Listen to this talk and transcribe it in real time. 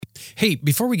Hey,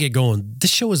 before we get going, this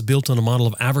show is built on a model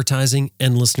of advertising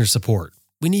and listener support.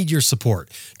 We need your support.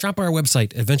 Drop by our website,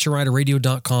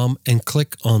 adventureriderradio.com, and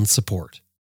click on support.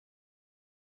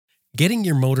 Getting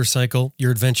your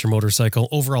adventure motorcycle,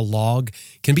 over a log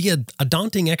can be a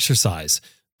daunting exercise,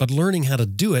 but learning how to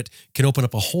do it can open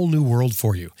up a whole new world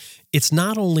for you. It's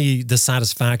not only the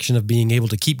satisfaction of being able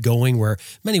to keep going, where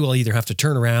many will either have to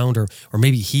turn around or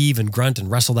maybe heave and grunt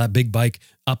and wrestle that big bike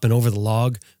up and over the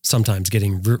log, sometimes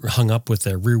getting hung up with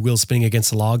their rear wheel spinning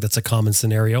against the log. That's a common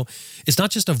scenario. It's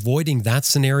not just avoiding that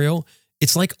scenario.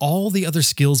 It's like all the other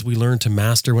skills we learn to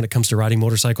master when it comes to riding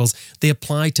motorcycles. They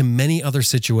apply to many other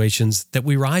situations that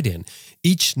we ride in.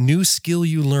 Each new skill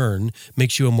you learn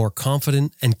makes you a more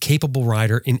confident and capable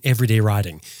rider in everyday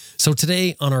riding. So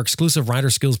today on our exclusive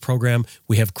Rider Skills program,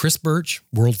 we have Chris Birch,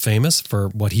 world famous for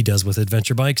what he does with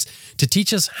adventure bikes, to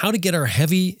teach us how to get our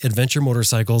heavy adventure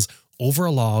motorcycles over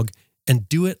a log and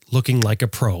do it looking like a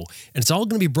pro. And it's all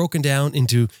going to be broken down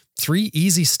into 3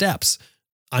 easy steps.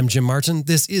 I'm Jim Martin.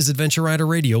 This is Adventure Rider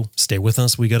Radio. Stay with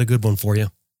us. We got a good one for you.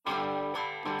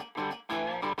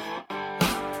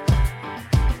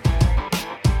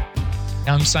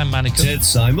 I'm Sam Manicum. Ted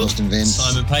Simon. Austin Vince.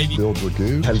 Simon Pavey. Bill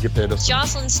Dragoo. Helge Pedersen.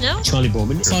 Jocelyn Snow. Charlie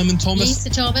Borman. Simon Thomas. Lisa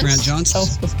Jobin. Grant Johnson.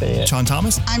 Elspeth Bear. Sean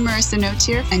Thomas. I'm Marissa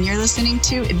Notier, and you're listening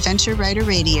to Adventure Rider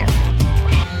Radio.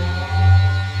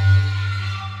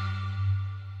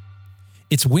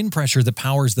 It's wind pressure that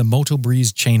powers the Moto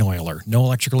Breeze chain oiler. No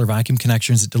electrical or vacuum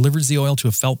connections. It delivers the oil to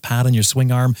a felt pad on your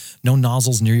swing arm. No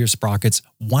nozzles near your sprockets.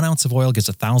 1 ounce of oil gets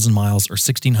 1,000 miles or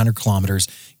 1,600 kilometers.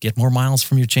 Get more miles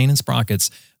from your chain and sprockets.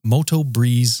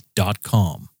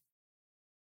 MotoBreeze.com.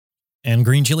 And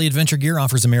Green Chili Adventure Gear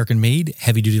offers American-made,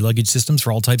 heavy-duty luggage systems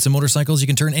for all types of motorcycles. You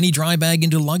can turn any dry bag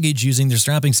into luggage using their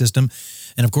strapping system.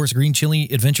 And of course, Green Chili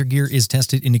Adventure Gear is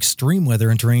tested in extreme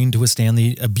weather and terrain to withstand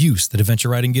the abuse that adventure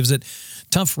riding gives it.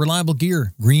 Tough, reliable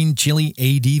gear.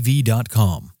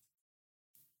 GreenChiliADV.com.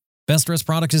 Best Dressed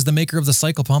Product is the maker of the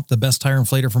Cycle Pump, the best tire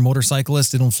inflator for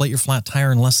motorcyclists. It'll inflate your flat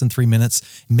tire in less than 3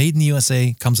 minutes. Made in the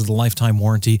USA, comes with a lifetime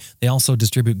warranty. They also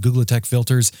distribute Googletech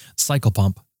filters.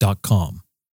 CyclePump.com.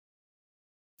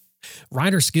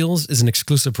 Rider Skills is an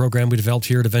exclusive program we developed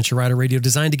here at Adventure Rider Radio,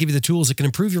 designed to give you the tools that can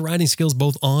improve your riding skills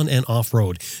both on and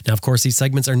off-road. Now, of course, these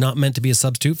segments are not meant to be a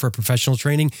substitute for professional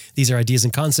training. These are ideas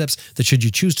and concepts that, should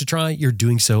you choose to try, you're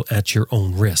doing so at your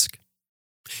own risk.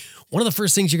 One of the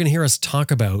first things you're going to hear us talk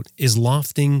about is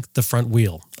lofting the front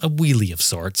wheel, a wheelie of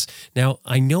sorts. Now,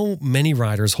 I know many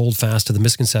riders hold fast to the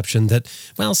misconception that,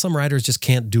 well, some riders just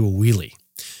can't do a wheelie.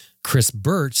 Chris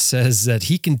Birch says that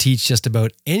he can teach just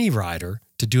about any rider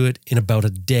to do it in about a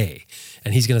day.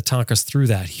 And he's going to talk us through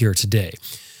that here today.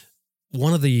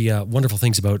 One of the wonderful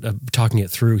things about talking it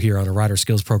through here on a Rider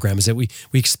Skills program is that we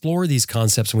explore these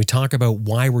concepts and we talk about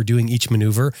why we're doing each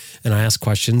maneuver. And I ask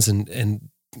questions and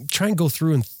try and go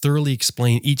through and thoroughly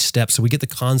explain each step so we get the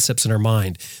concepts in our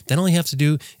mind. Then all you have to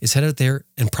do is head out there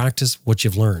and practice what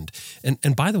you've learned.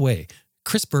 And by the way,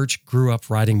 Chris Birch grew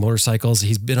up riding motorcycles.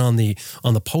 He's been on the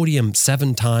podium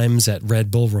 7 times at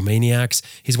Red Bull Romaniacs.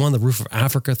 He's won the Roof of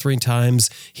Africa 3 times.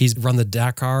 He's run the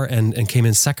Dakar and came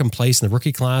in 2nd place in the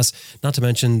rookie class, not to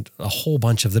mention a whole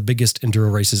bunch of the biggest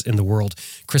enduro races in the world.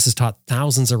 Chris has taught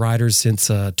thousands of riders since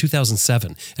 2007,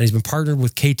 and he's been partnered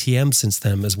with KTM since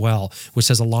then as well, which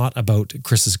says a lot about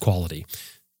Chris's quality.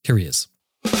 Here he is.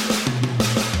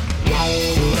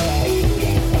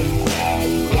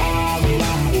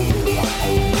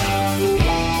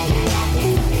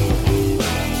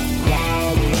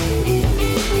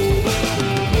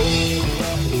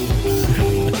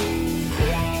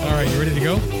 Ready to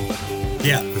go?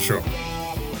 Yeah, for sure.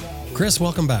 Chris,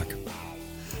 welcome back.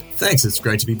 Thanks. It's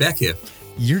great to be back here.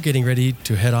 You're getting ready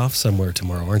to head off somewhere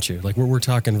tomorrow, aren't you? Like we're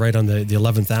talking right on the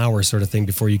 11th hour sort of thing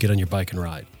before you get on your bike and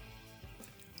ride.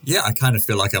 Yeah, I kind of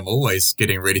feel like I'm always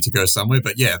getting ready to go somewhere.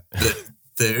 But yeah,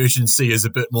 the urgency is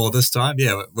a bit more this time.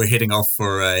 Yeah, we're heading off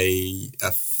for a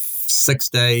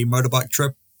 6-day motorbike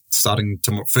trip starting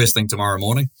first thing tomorrow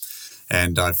morning.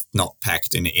 And I've not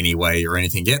packed in any way or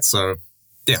anything yet. So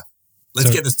let's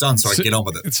get this done so I can get on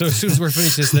with it. So as soon as we're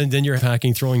finished this, then you're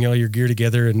packing, throwing all your gear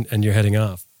together, and you're heading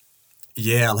off.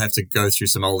 Yeah, I'll have to go through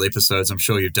some old episodes. I'm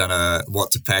sure you've done a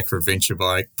What to Pack for Adventure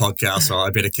Bike podcast, so I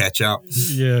better catch up.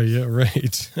 Yeah,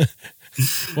 right.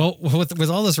 Well, with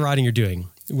all this riding you're doing,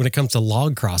 when it comes to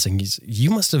log crossing,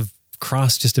 you must have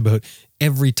crossed just about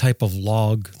every type of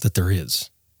log that there is.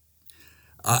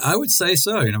 I would say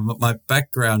so. You know, my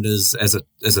background is as a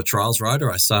trials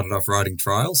rider. I started off riding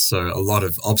trials, so a lot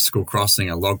of obstacle crossing,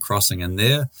 a log crossing in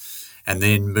there, and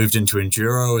then moved into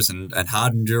enduros and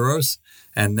hard enduros.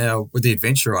 And now with the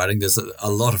adventure riding, there's a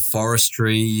lot of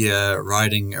forestry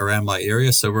riding around my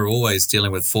area. So we're always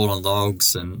dealing with fallen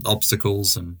logs and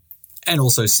obstacles and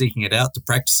also seeking it out to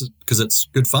practice it because it's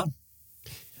good fun.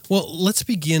 Well, let's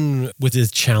begin with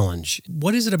this challenge.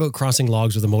 What is it about crossing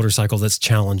logs with a motorcycle that's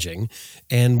challenging?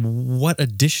 And what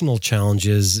additional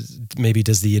challenges maybe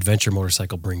does the adventure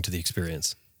motorcycle bring to the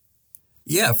experience?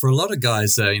 Yeah, for a lot of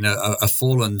guys, a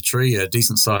fallen tree, a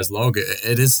decent-sized log,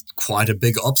 it is quite a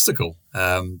big obstacle.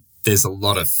 There's a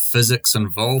lot of physics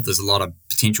involved. There's a lot of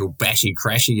potential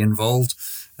bashy-crashy involved.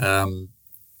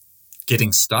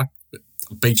 Getting stuck,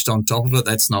 beached on top of it,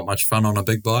 that's not much fun on a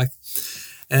big bike.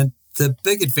 And the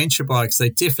big adventure bikes, they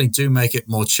definitely do make it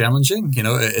more challenging.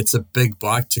 It's a big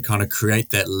bike to kind of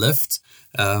create that lift.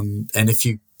 And if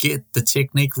you get the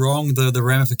technique wrong, the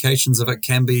ramifications of it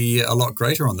can be a lot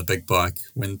greater on the big bike.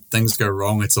 When things go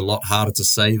wrong, it's a lot harder to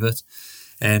save it.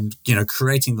 And,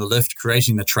 creating the lift,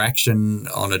 creating the traction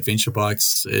on adventure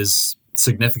bikes is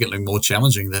significantly more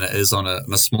challenging than it is on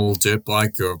a small dirt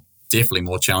bike, or definitely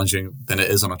more challenging than it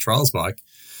is on a trials bike.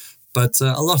 But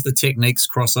a lot of the techniques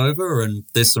cross over, and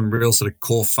there's some real sort of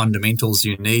core fundamentals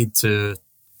you need to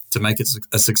make it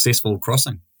a successful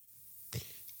crossing.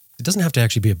 It doesn't have to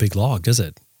actually be a big log, does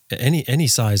it? Any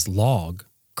sized log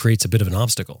creates a bit of an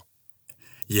obstacle.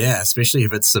 Yeah, especially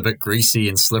if it's a bit greasy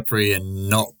and slippery and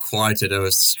not quite at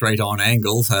a straight-on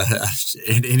angle.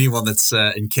 Anyone that's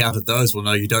encountered those will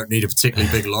know you don't need a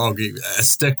particularly big log. A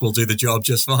stick will do the job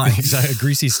just fine. Exactly, a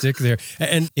greasy stick there.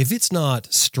 And if it's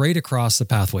not straight across the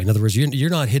pathway, in other words, you're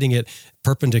not hitting it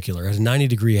perpendicular at a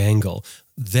 90-degree angle,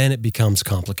 then it becomes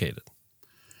complicated.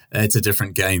 It's a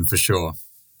different game for sure.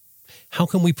 How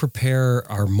can we prepare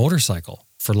our motorcycle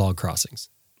for log crossings?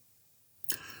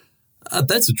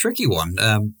 That's a tricky one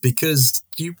because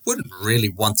you wouldn't really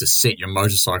want to set your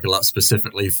motorcycle up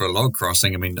specifically for a log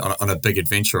crossing. I mean, on a big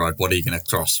adventure ride, what are you going to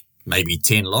cross? Maybe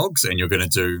 10 logs and you're going to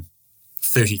do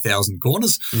 30,000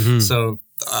 corners. Mm-hmm. So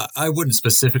I wouldn't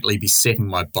specifically be setting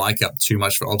my bike up too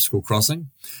much for obstacle crossing.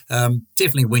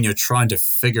 Definitely when you're trying to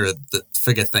figure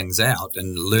things out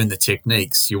and learn the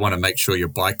techniques, you want to make sure your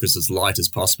bike is as light as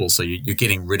possible. So you're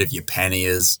getting rid of your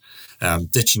panniers,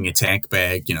 ditching your tank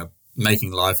bag,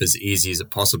 making life as easy as it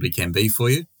possibly can be for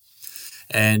you.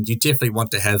 And you definitely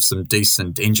want to have some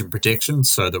decent engine protection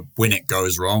so that when it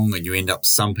goes wrong and you end up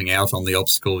sumping out on the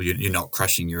obstacle, you're not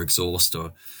crushing your exhaust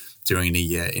or doing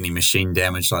any machine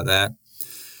damage like that.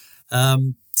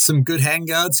 Some good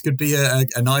handguards could be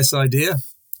a nice idea.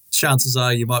 Chances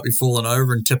are you might be falling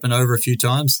over and tipping over a few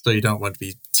times, so you don't want to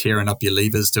be tearing up your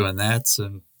levers doing that.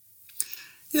 And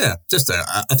yeah, just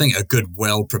I think a good,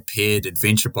 well-prepared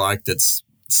adventure bike that's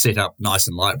set up nice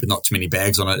and light, but not too many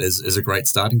bags on it is a great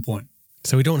starting point.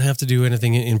 So we don't have to do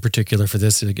anything in particular for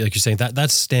this. Like you're saying,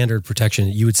 that's standard protection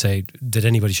you would say that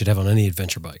anybody should have on any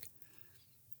adventure bike.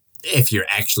 If you're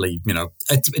actually,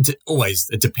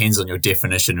 it depends on your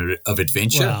definition of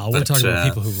adventure. Well, we're talking about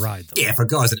people who ride them. Yeah, for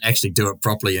guys that actually do it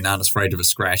properly and aren't afraid of a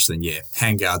scratch, then yeah,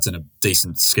 handguards and a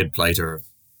decent skid plate are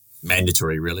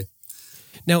mandatory, really.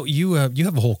 Now, you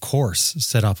have a whole course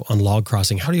set up on log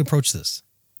crossing. How do you approach this?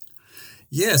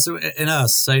 Yeah, so in our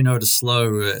Say No to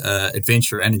Slow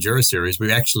Adventure and Enduro series,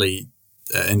 we actually,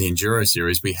 in the Enduro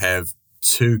series, we have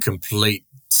 2 complete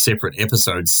separate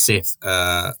episodes set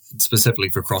specifically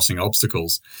for crossing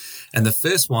obstacles. And the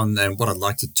first one, and what I'd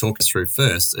like to talk through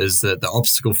first, is the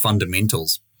obstacle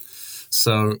fundamentals.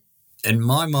 So in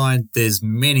my mind, there's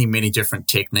many, many different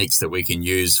techniques that we can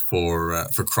use for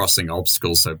crossing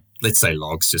obstacles. So let's say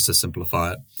logs, just to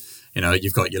simplify it.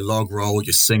 You've got your log roll,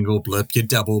 your single blip, your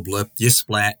double blip, your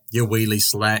splat, your wheelie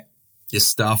slack, your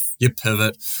stuff, your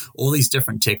pivot, all these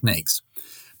different techniques.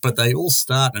 But they all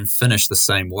start and finish the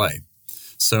same way.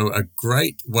 So a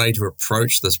great way to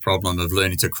approach this problem of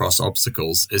learning to cross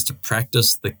obstacles is to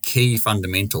practice the key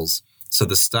fundamentals. So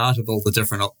the start of all the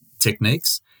different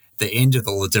techniques, the end of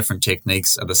all the different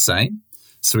techniques are the same.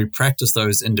 So we practice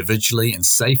those individually and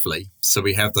safely so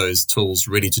we have those tools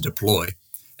ready to deploy.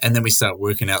 And then we start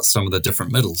working out some of the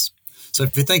different middles. So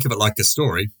if you think of it like a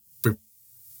story,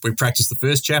 we practice the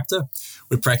first chapter,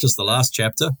 we practice the last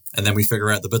chapter, and then we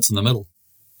figure out the bits in the middle.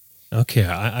 Okay,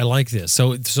 I like this.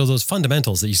 So those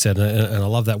fundamentals that you said, and I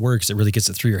love that word because it really gets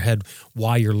it through your head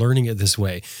why you're learning it this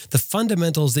way. The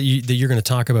fundamentals that you're going to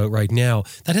talk about right now,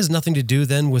 that has nothing to do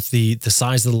then with the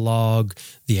size of the log,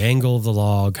 the angle of the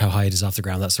log, how high it is off the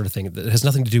ground, that sort of thing. It has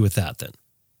nothing to do with that then.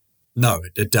 No,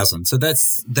 it doesn't. So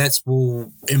that's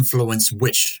will influence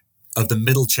which of the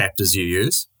middle chapters you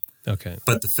use. Okay.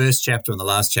 But the first chapter and the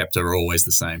last chapter are always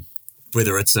the same,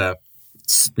 whether it's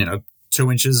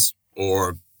 2 inches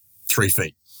or 3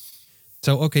 feet.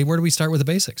 So, okay, where do we start with the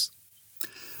basics?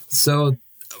 So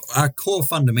our core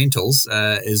fundamentals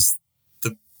is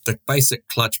the basic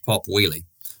clutch pop wheelie.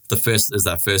 The first is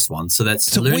our first one. So that's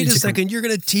so wait a second. You're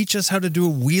going to teach us how to do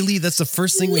a wheelie? That's the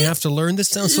first thing we have to learn? This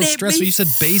sounds so stressful. You said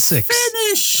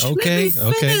basics. Okay.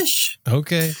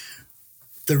 Okay.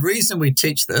 The reason we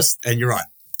teach this, and you're right,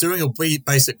 doing a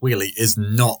basic wheelie is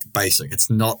not basic. It's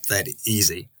not that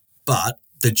easy. But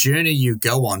the journey you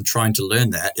go on trying to learn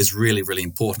that is really, really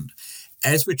important.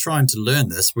 As we're trying to learn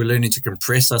this, we're learning to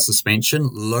compress our suspension,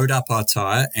 load up our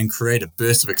tire, and create a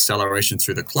burst of acceleration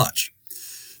through the clutch.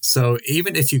 So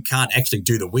even if you can't actually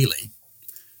do the wheelie,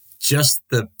 just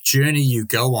the journey you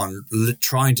go on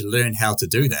trying to learn how to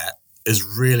do that is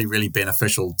really, really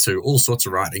beneficial to all sorts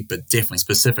of riding, but definitely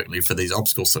specifically for these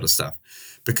obstacle sort of stuff,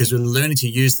 because we're learning to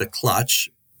use the clutch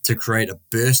to create a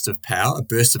burst of power, a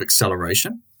burst of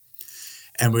acceleration,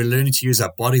 and we're learning to use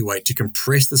our body weight to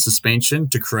compress the suspension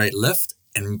to create lift,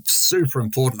 and super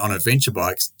important on adventure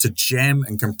bikes, to jam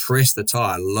and compress the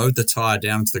tire, load the tire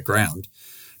down to the ground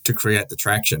to create the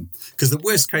traction. Because the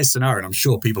worst case scenario, and I'm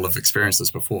sure people have experienced this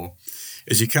before,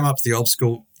 is you come up to the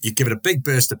obstacle, you give it a big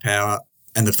burst of power,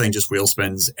 and the thing just wheel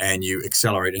spins, and you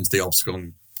accelerate into the obstacle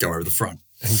and go over the front.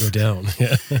 And go down.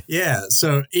 Yeah.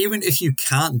 So even if you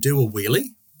can't do a wheelie,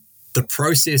 the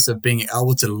process of being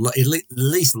able to at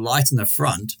least lighten the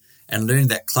front and learning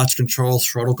that clutch control,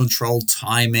 throttle control,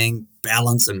 timing,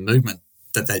 balance, and movement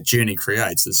that journey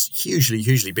creates is hugely,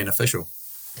 hugely beneficial.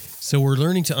 So we're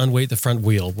learning to unweight the front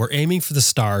wheel. We're aiming for the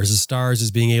stars. The stars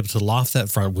is being able to loft that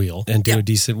front wheel and do a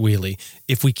decent wheelie.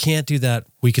 If we can't do that,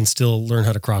 we can still learn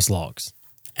how to cross logs.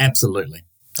 Absolutely.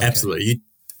 Okay. Absolutely.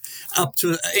 Up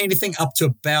to anything up to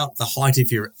about the height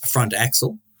of your front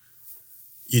axle,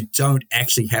 you don't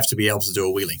actually have to be able to do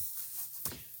a wheelie.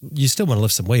 You still want to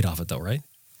lift some weight off it though, right?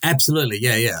 Absolutely.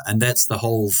 Yeah. And that's the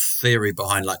whole theory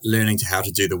behind like learning how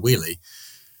to do the wheelie.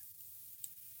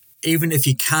 Even if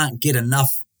you can't get enough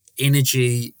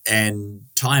energy and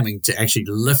timing to actually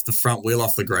lift the front wheel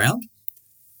off the ground,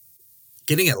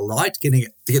 getting it light, getting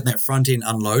that front end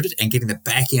unloaded and getting the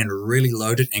back end really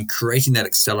loaded and creating that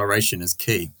acceleration is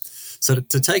key. So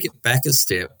to take it back a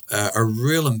step, a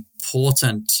real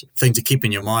important thing to keep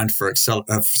in your mind for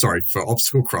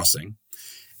obstacle crossing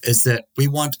is that we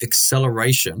want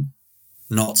acceleration,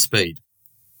 not speed,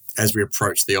 as we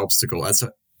approach the obstacle. That's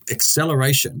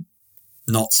acceleration,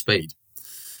 not speed.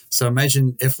 So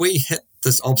imagine if we hit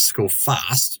this obstacle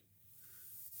fast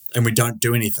and we don't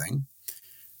do anything,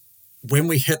 when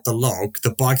we hit the log,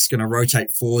 the bike's going to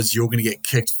rotate forwards, you're going to get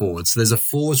kicked forwards. So there's a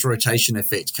forwards rotation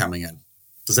effect coming in.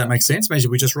 Does that make sense?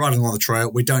 Imagine we're just riding along the trail,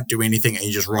 we don't do anything, and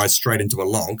you just ride straight into a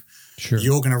log. Sure.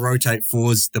 You're going to rotate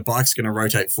forwards, the bike's going to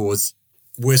rotate forwards.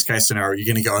 Worst case scenario,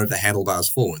 you're going to go over the handlebars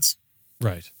forwards.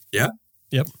 Right. Yeah?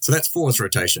 Yep. So that's forwards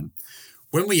rotation.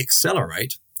 When we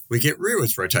accelerate, we get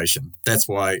rearwards rotation. That's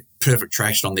why perfect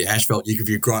traction on the asphalt. You give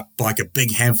your bike a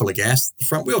big handful of gas, the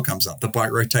front wheel comes up, the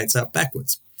bike rotates out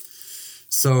backwards.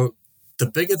 So the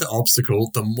bigger the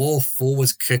obstacle, the more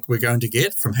forwards kick we're going to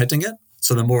get from hitting it.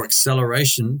 So the more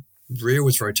acceleration,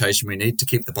 rearwards rotation we need to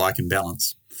keep the bike in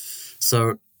balance.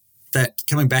 So that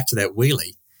coming back to that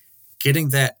wheelie, getting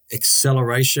that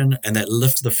acceleration and that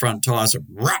lift of the front tires, a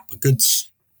good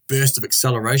burst of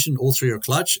acceleration all through your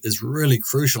clutch is really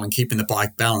crucial in keeping the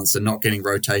bike balanced and not getting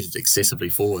rotated excessively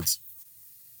forwards.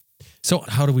 So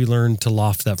how do we learn to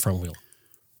loft that front wheel?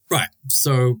 Right.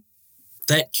 So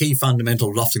that key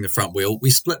fundamental lofting the front wheel, we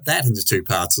split that into two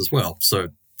parts as well. So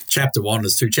chapter 1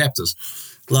 is 2 chapters.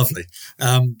 Lovely.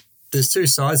 There's 2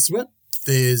 sides to it.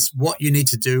 There's what you need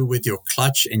to do with your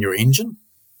clutch and your engine,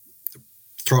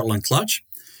 throttle and clutch,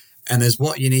 and there's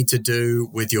what you need to do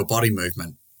with your body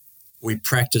movement. We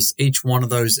practice each one of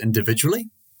those individually,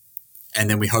 and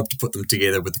then we hope to put them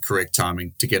together with the correct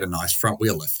timing to get a nice front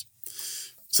wheel lift.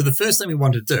 So the first thing we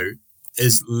want to do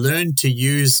is learn to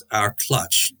use our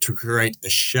clutch to create a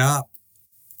sharp,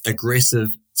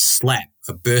 aggressive slap,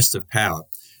 a burst of power.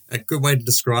 A good way to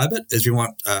describe it is we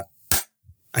want a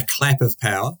clap of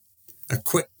power, a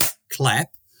quick clap,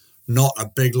 not a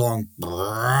big long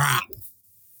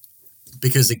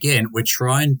because again, we're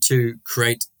trying to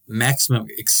create maximum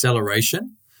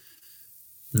acceleration,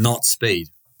 not speed.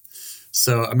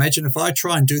 So imagine if I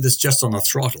try and do this just on the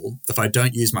throttle, if I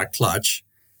don't use my clutch,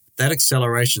 that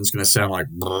acceleration is going to sound like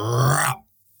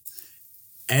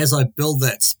as I build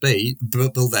that speed,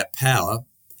 build that power,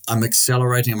 I'm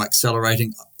accelerating.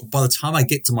 By the time I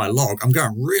get to my log, I'm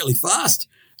going really fast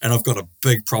and I've got a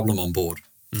big problem on board.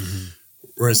 Mm-hmm.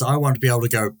 Whereas I want to be able to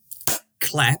go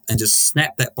clap and just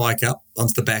snap that bike up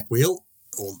onto the back wheel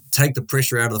or take the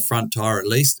pressure out of the front tire at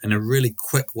least in a really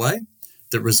quick way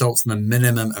that results in the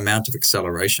minimum amount of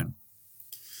acceleration.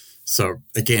 So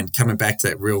again, coming back to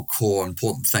that real core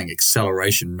important thing,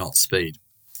 acceleration, not speed.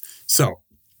 So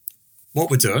what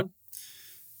we're doing,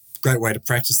 great way to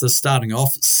practice this, starting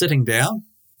off, sitting down,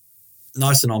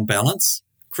 nice and on balance,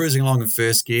 cruising along in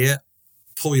first gear,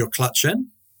 pull your clutch in,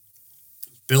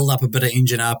 build up a bit of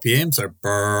engine RPM, so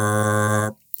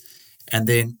burp, and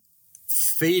then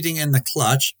feeding in the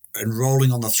clutch and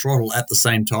rolling on the throttle at the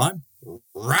same time,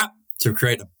 rap, to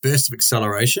create a burst of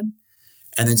acceleration.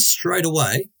 And then straight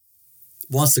away,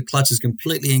 once the clutch is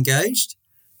completely engaged,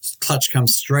 clutch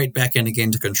comes straight back in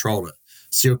again to control it.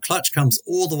 So your clutch comes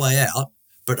all the way out,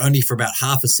 but only for about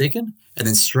half a second, and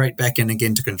then straight back in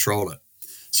again to control it.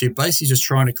 So you're basically just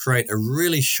trying to create a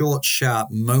really short, sharp,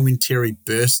 momentary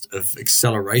burst of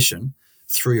acceleration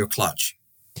through your clutch.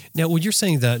 Now, when you're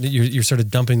saying that you're sort of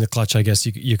dumping the clutch, I guess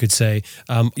you could say,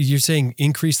 you're saying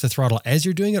increase the throttle as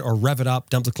you're doing it, or rev it up,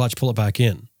 dump the clutch, pull it back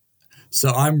in? So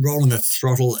I'm rolling the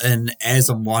throttle in as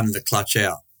I'm winding the clutch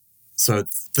out. So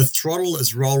the throttle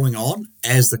is rolling on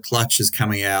as the clutch is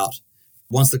coming out.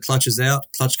 Once the clutch is out,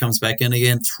 clutch comes back in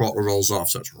again, throttle rolls off.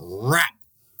 So it's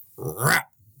rap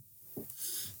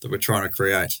that we're trying to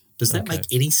create. Does that make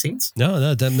any sense?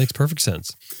 No, that makes perfect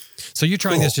sense. So you're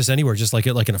trying this just anywhere, just like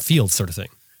in a field sort of thing?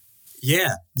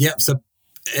 Yeah. So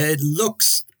it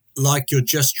looks like you're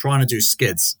just trying to do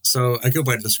skids. So a good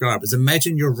way to describe it is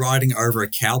imagine you're riding over a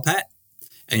cow pat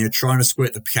and you're trying to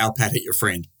squirt the cow pat at your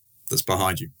friend that's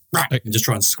behind you. And just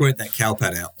try and squirt that cow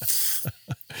pat out.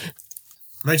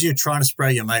 Imagine you're trying to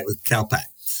spray your mate with cow pat.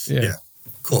 Yeah.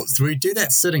 Cool. So we do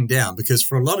that sitting down because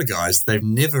for a lot of guys, they've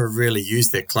never really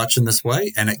used their clutch in this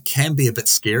way, and it can be a bit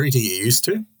scary to get used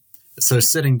to. So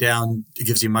sitting down, it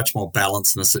gives you much more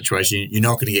balance in the situation. You're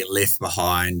not going to get left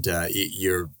behind.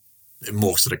 You're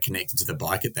more sort of connected to the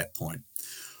bike at that point.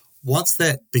 Once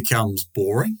that becomes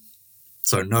boring,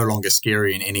 so no longer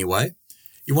scary in any way,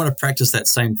 you want to practice that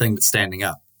same thing but standing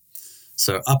up.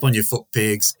 So up on your foot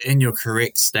pegs, in your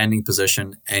correct standing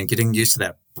position, and getting used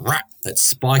to that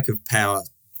spike of power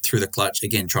through the clutch,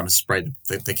 again, trying to spray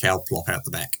the cow plop out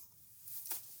the back.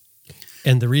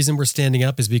 And the reason we're standing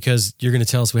up is because you're going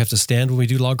to tell us we have to stand when we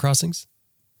do log crossings?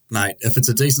 Mate, if it's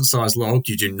a decent-sized log,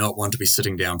 you do not want to be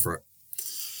sitting down for it.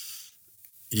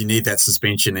 You need that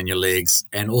suspension in your legs,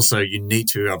 and also you need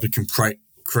to be able to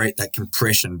create that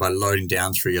compression by loading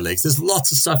down through your legs. There's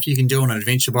lots of stuff you can do on an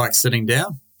adventure bike sitting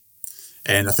down,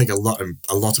 and I think a lot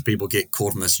of people get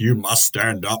caught in this "you must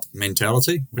stand up"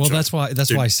 mentality. Well, that's why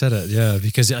I said it, yeah,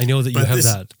 because I know that you have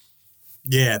that.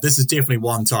 Yeah, this is definitely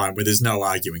one time where there's no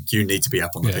arguing. You need to be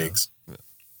up on the pegs.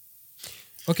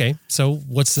 Okay, so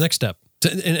what's the next step?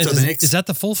 Is that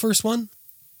the full first one?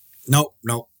 No.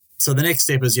 So the next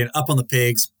step is you're up on the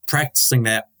pegs, practicing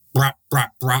that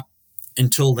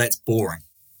until that's boring.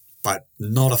 But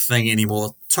not a thing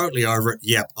anymore. Totally over it.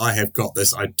 Yep, I have got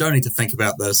this. I don't need to think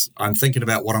about this. I'm thinking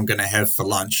about what I'm going to have for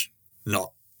lunch.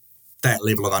 Not that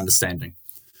level of understanding.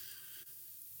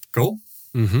 Cool?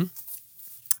 Mm-hmm.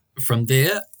 From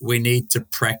there, we need to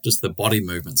practice the body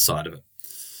movement side of it.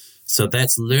 So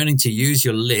that's learning to use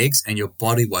your legs and your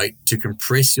body weight to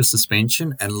compress your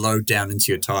suspension and load down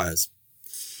into your tires.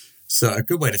 So a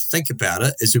good way to think about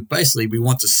it is we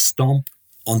want to stomp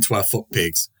onto our foot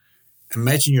pegs.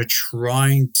 Imagine you're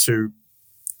trying to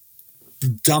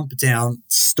stomp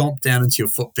down into your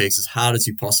foot pegs as hard as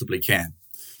you possibly can.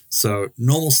 So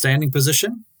normal standing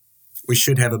position, we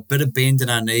should have a bit of bend in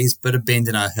our knees, bit of bend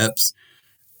in our hips,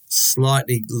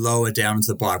 slightly lower down into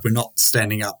the bike. We're not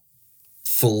standing up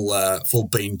full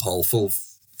beanpole, full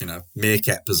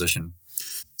meerkat position.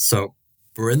 So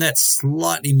we're in that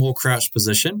slightly more crouched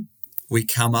position. We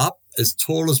come up as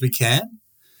tall as we can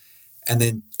and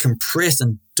then compress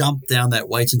and dump down that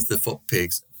weight into the foot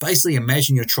pegs. Basically,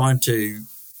 imagine you're trying to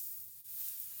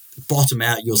bottom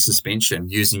out your suspension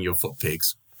using your foot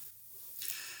pegs.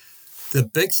 The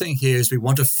big thing here is we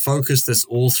want to focus this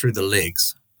all through the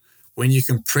legs. When you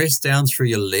compress down through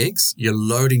your legs, you're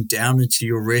loading down into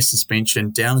your rear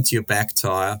suspension, down into your back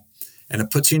tire, and it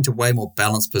puts you into way more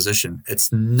balanced position.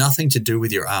 It's nothing to do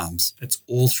with your arms. It's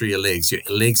all through your legs. Your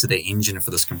legs are the engine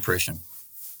for this compression.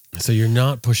 So you're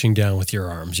not pushing down with your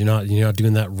arms. You're not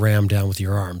doing that ram down with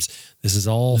your arms. This is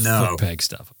all foot peg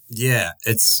stuff. Yeah,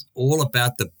 it's all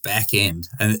about the back end.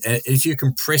 And if you're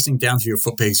compressing down through your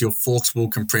foot pegs, your forks will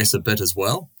compress a bit as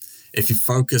well. If you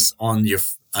focus on your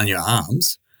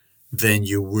arms, then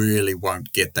you really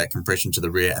won't get that compression to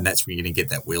the rear, and that's where you're going to get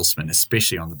that wheel spin,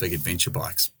 especially on the big adventure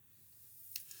bikes.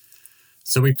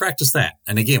 So we practice that.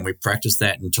 And again, we practice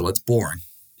that until it's boring.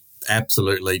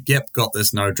 Absolutely. Yep, got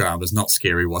this, no dramas, not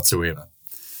scary whatsoever.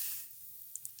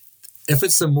 If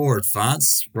it's a more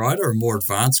advanced rider, a more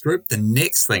advanced group, the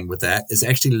next thing with that is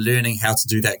actually learning how to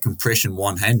do that compression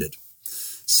one-handed.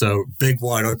 So big,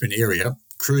 wide open area,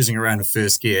 cruising around in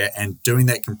first gear and doing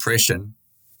that compression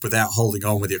without holding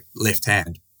on with your left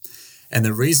hand. And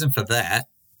the reason for that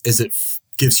is it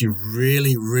gives you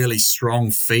really, really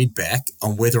strong feedback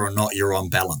on whether or not you're on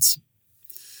balance.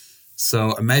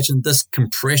 So imagine this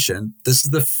compression. This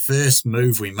is the first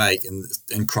move we make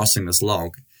in crossing this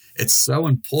log. It's so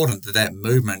important that that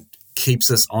movement keeps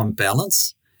us on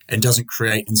balance and doesn't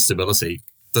create instability,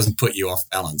 doesn't put you off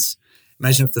balance.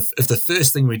 Imagine if the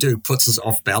first thing we do puts us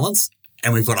off balance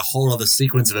and we've got a whole other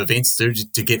sequence of events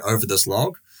to get over this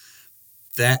log,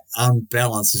 that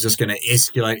unbalance is just going to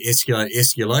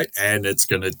escalate, and it's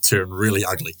going to turn really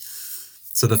ugly.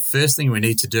 So the first thing we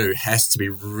need to do has to be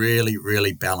really,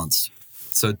 really balanced.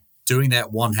 So doing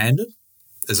that one-handed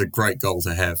is a great goal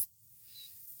to have.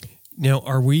 Now,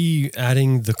 are we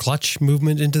adding the clutch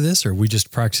movement into this, or are we just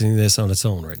practicing this on its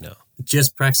own right now?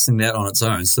 Just practicing that on its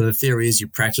own. So the theory is you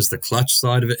practice the clutch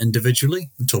side of it individually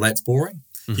until that's boring.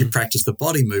 Mm-hmm. You practice the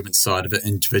body movement side of it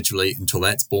individually until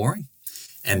that's boring.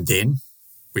 And then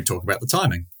we talk about the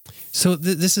timing. So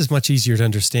this is much easier to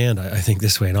understand, I think,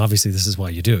 this way. And obviously, this is why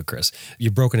you do it, Chris.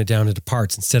 You've broken it down into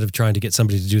parts. Instead of trying to get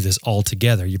somebody to do this all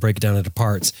together, you break it down into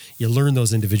parts. You learn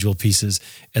those individual pieces,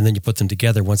 and then you put them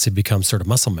together once they become sort of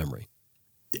muscle memory.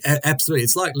 Absolutely.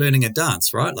 It's like learning a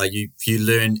dance, right? Like you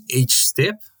learn each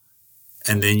step,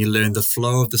 and then you learn the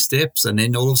flow of the steps, and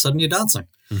then all of a sudden you're dancing.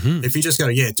 Mm-hmm. If you just go,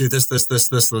 do this,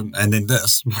 and then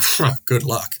this, good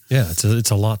luck. Yeah,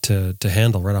 it's a lot to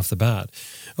handle right off the bat.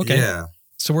 Okay. Yeah.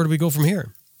 So where do we go from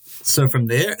here? So from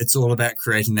there, it's all about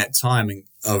creating that timing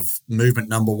of movement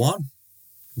number one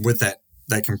with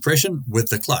that compression with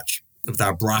the clutch, with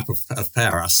our brap of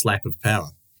power, our slap of power.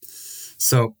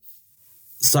 So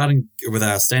starting with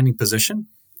our standing position,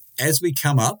 as we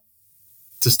come up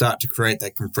to start to create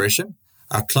that compression,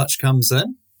 our clutch comes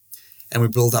in and we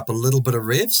build up a little bit of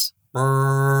revs.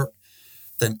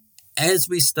 Then as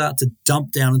we start to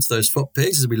dump down into those foot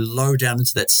pegs, as we low down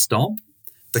into that stomp,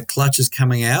 the clutch is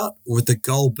coming out, with the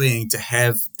goal being to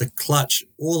have the clutch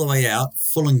all the way out,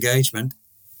 full engagement,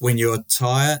 when your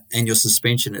tire and your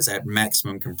suspension is at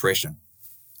maximum compression.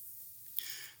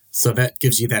 So that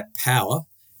gives you that power,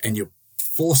 and you're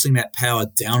forcing that power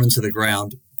down into the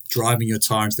ground, driving your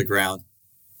tire into the ground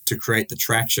to create the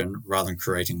traction rather than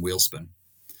creating wheel spin.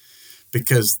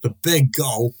 Because the big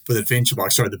goal with adventure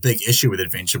bikes, the big issue with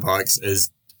adventure bikes is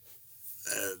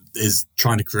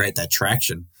trying to create that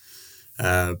traction.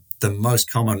 The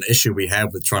most common issue we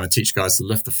have with trying to teach guys to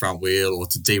lift the front wheel or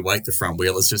to de-weight the front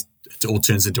wheel is just it all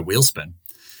turns into wheel spin.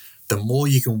 The more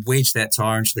you can wedge that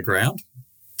tire into the ground,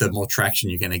 the more traction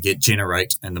you're going to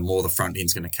generate, and the more the front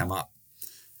end's going to come up.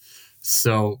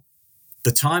 So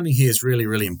the timing here is really,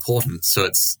 really important. So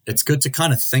it's good to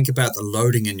kind of think about the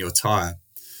loading in your tire.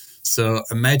 So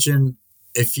imagine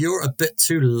if you're a bit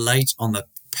too late on the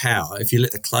power, if you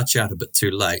let the clutch out a bit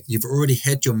too late, you've already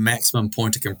hit your maximum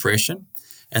point of compression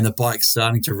and the bike's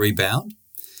starting to rebound.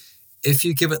 If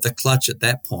you give it the clutch at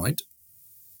that point,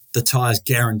 the tire's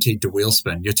guaranteed to wheel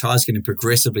spin. Your tire's getting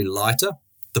progressively lighter.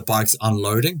 The bike's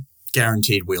unloading,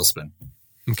 guaranteed wheel spin.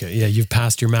 Okay, yeah, you've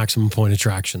passed your maximum point of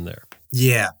traction there.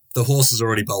 Yeah, the horse is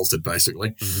already bolted,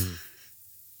 basically. Mm-hmm.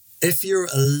 If you're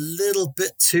a little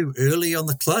bit too early on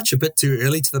the clutch, a bit too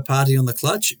early to the party on the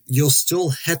clutch, you'll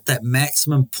still hit that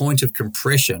maximum point of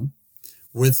compression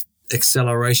with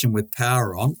acceleration with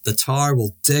power on. The tire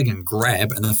will dig and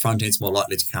grab, and the front end's more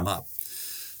likely to come up.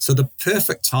 So the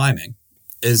perfect timing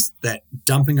is that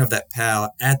dumping of that power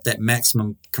at that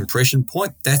maximum compression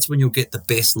point. That's when you'll get the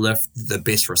best lift, the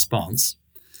best response.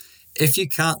 If you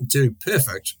can't do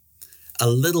perfect, a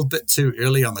little bit too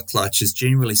early on the clutch is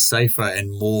generally safer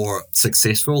and more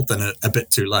successful than a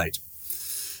bit too late.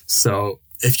 So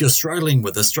if you're struggling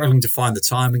to find the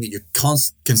timing, that you're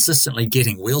consistently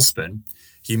getting wheel spin,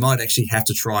 you might actually have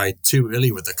to try too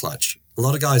early with the clutch. A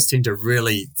lot of guys tend to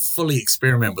really fully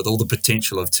experiment with all the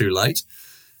potential of too late.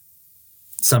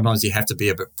 Sometimes you have to be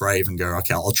a bit brave and go,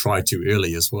 okay, I'll try too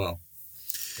early as well.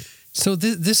 So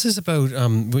this is about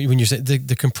when you're saying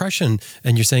the compression,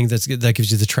 and you're saying that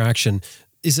gives you the traction.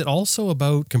 Is it also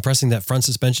about compressing that front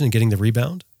suspension and getting the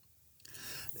rebound?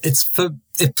 It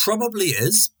probably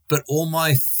is, but all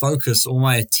my focus, all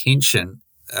my attention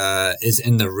is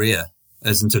in the rear,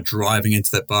 as into driving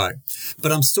into that bike.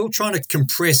 But I'm still trying to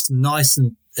compress nice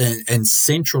and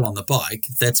central on the bike.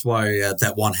 That's why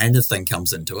that one-handed thing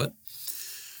comes into it.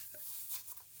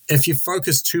 If you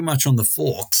focus too much on the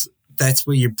forks, that's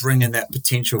where you bring in that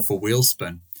potential for wheel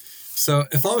spin. So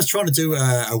if I was trying to do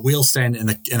a wheel stand in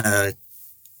a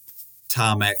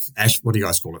tarmac, what do you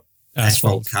guys call it?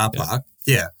 Asphalt Car park.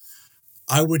 Yeah.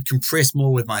 I would compress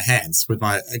more with my hands,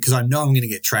 because I know I'm going to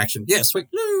get traction. Yeah, sweet.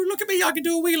 Look at me. I can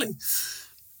do a wheelie.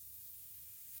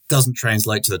 Doesn't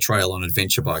translate to the trail on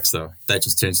adventure bikes, though. That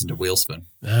just turns into wheel spin.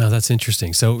 Oh, that's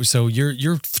interesting. So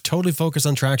you're totally focused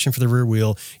on traction for the rear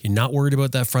wheel. You're not worried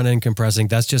about that front end compressing.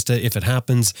 That's just if it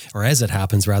happens, or as it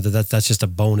happens, rather, that's just a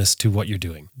bonus to what you're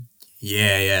doing.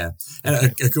 Yeah.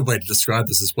 And a good way to describe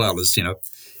this as well is,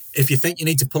 if you think you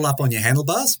need to pull up on your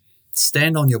handlebars,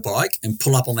 stand on your bike and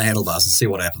pull up on the handlebars and see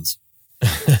what happens.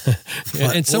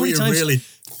 And so many times,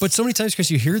 but so many times,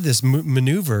 Chris, you hear this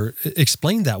maneuver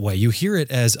explained that way. You hear it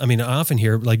as, I often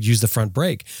hear use the front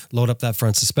brake, load up that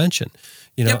front suspension,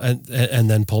 Yep. and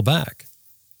then pull back.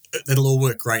 It'll all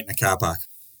work great in a car park.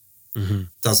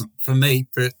 Mm-hmm. For me,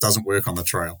 it doesn't work on the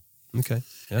trail. Okay.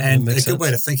 Yeah, and a good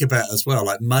way to think about it as well,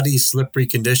 like muddy, slippery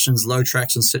conditions, low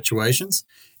traction situations.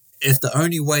 If the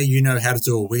only way you know how to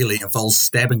do a wheelie involves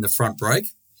stabbing the front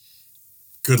brake,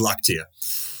 good luck to you.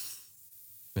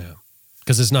 Yeah.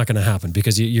 Because it's not going to happen,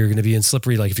 because you're going to be in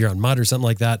slippery, like if you're on mud or something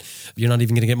like that, you're not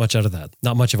even going to get much out of that.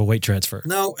 Not much of a weight transfer.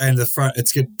 No, and the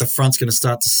front's going to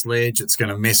start to sledge. It's going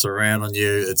to mess around on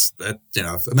you.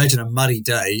 Imagine a muddy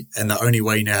day, and the only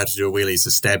way you know how to do a wheelie is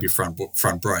to stab your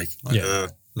front brake.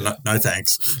 No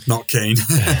thanks. Not keen.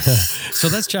 So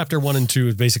that's chapter 1 and 2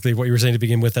 is basically what you were saying to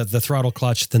begin with, the throttle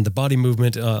clutch, then the body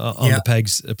movement on the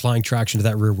pegs, applying traction to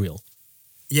that rear wheel.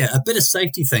 Yeah, a bit of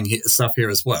safety stuff here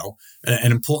as well.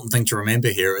 An important thing to remember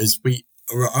here is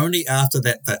we're only after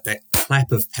that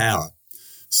clap of power.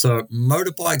 So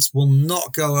motorbikes will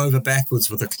not go over backwards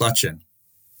with a clutch in.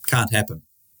 Can't happen.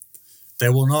 They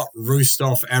will not roost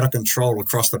off out of control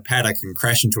across the paddock and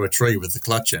crash into a tree with the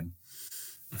clutch in.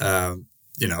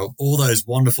 All those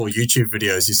wonderful YouTube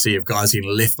videos you see of guys getting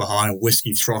left behind,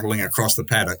 whiskey throttling across the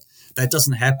paddock, that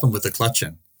doesn't happen with the clutch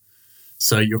in.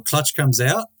 So your clutch comes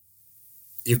out,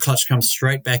 your clutch comes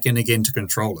straight back in again to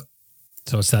control it.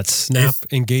 So it's that snap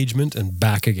engagement and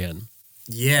back again.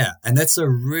 Yeah, and that's a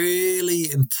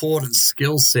really important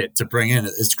skill set to bring in,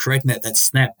 is creating that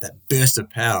snap, that burst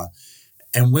of power.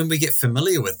 And when we get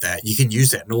familiar with that, you can use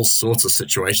that in all sorts of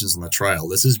situations on the trail.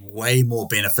 This is way more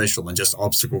beneficial than just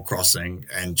obstacle crossing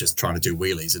and just trying to do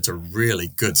wheelies. It's a really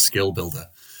good skill builder.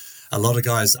 A lot of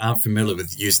guys aren't familiar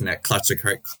with using that clutch to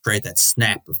create that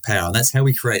snap of power. And that's how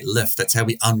we create lift. That's how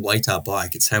we unweight our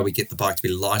bike. It's how we get the bike to be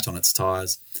light on its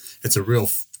tires. It's a real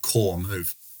core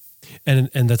move. And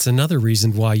that's another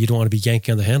reason why you don't want to be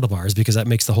yanking on the handlebars, because that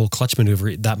makes the whole clutch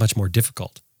maneuver that much more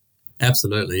difficult.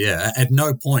 Absolutely, yeah. At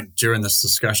no point during this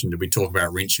discussion did we talk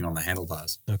about wrenching on the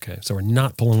handlebars. Okay, so we're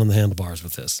not pulling on the handlebars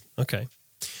with this. Okay.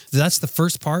 That's the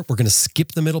first part. We're going to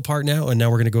skip the middle part now, and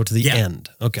now we're going to go to the end.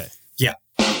 Okay. Yeah.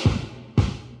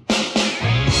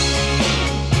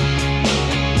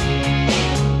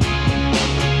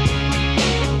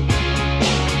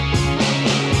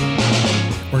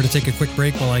 We're going to take a quick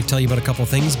break while I tell you about a couple of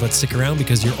things, but stick around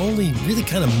because you're only really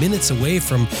kind of minutes away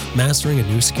from mastering a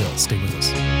new skill. Stay with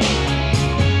us.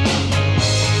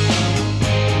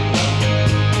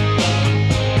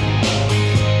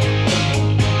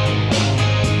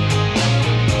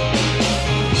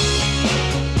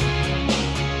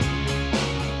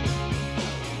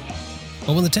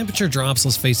 Well, when the temperature drops,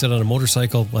 let's face it, on a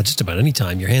motorcycle, well, just about any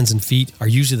time, your hands and feet are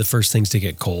usually the first things to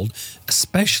get cold,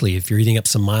 especially if you're eating up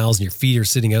some miles and your feet are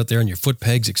sitting out there and your foot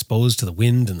pegs exposed to the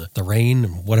wind and the rain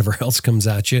and whatever else comes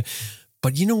at you.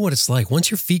 But you know what it's like.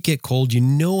 Once your feet get cold, you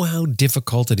know how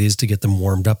difficult it is to get them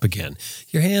warmed up again.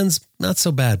 Your hands, not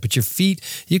so bad, but your feet,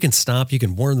 you can stop, you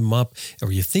can warm them up,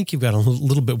 or you think you've got a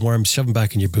little bit warm, shove them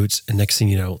back in your boots, and next thing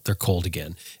you know, they're cold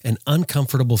again. And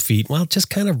uncomfortable feet, well, it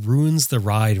just kind of ruins the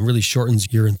ride and really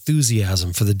shortens your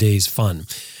enthusiasm for the day's fun.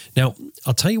 Now,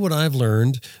 I'll tell you what I've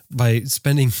learned by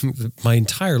spending my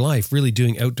entire life really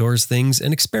doing outdoors things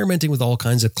and experimenting with all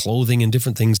kinds of clothing and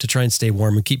different things to try and stay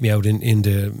warm and keep me out in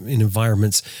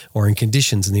environments or in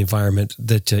conditions in the environment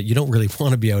that you don't really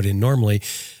want to be out in normally.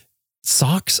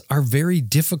 Socks are very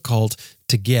difficult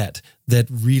to get that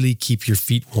really keep your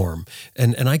feet warm.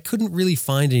 And I couldn't really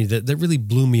find any that really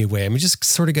blew me away. I mean, just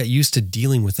sort of got used to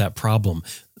dealing with that problem.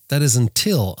 That is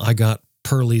until I got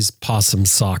Pearlie's possum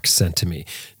socks sent to me.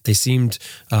 They seemed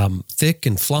thick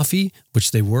and fluffy,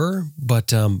 which they were,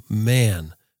 but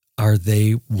man, are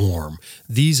they warm.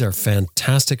 These are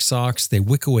fantastic socks. They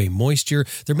wick away moisture.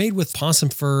 They're made with possum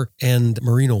fur and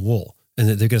merino wool. And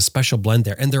they've got a special blend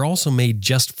there. And they're also made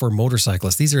just for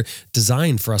motorcyclists. These are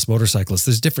designed for us motorcyclists.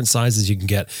 There's different sizes you can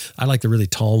get. I like the really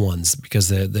tall ones because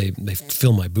they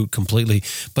fill my boot completely.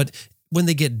 But when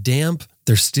they get damp,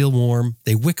 They're still warm.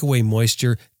 They wick away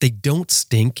moisture. They don't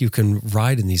stink. You can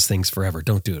ride in these things forever.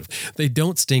 Don't do it. They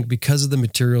don't stink because of the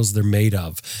materials they're made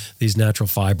of, these natural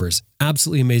fibers.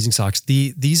 Absolutely amazing socks.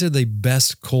 These are the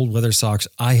best cold weather socks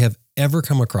I have ever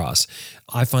come across.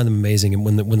 I find them amazing. And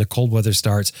when the cold weather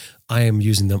starts, I am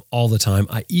using them all the time.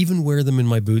 I even wear them in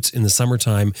my boots in the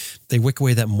summertime. They wick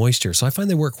away that moisture. So I find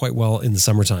they work quite well in the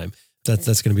summertime.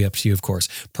 That's going to be up to you, of course.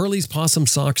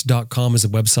 PearliesPossumSocks.com is a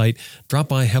website. Drop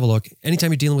by, have a look. Anytime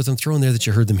you're dealing with them, throw in there that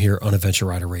you heard them here on Adventure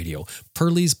Rider Radio.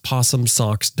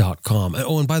 PearliesPossumSocks.com.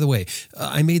 Oh, and by the way,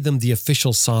 I made them the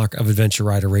official sock of Adventure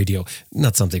Rider Radio.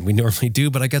 Not something we normally do,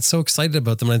 but I got so excited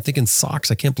about them. And I'm thinking socks.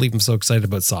 I can't believe I'm so excited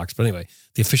about socks. But anyway,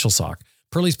 the official sock.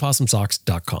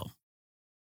 PearliesPossumSocks.com.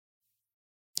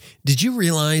 Did you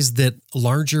realize that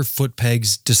larger foot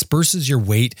pegs disperses your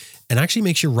weight and actually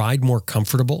makes your ride more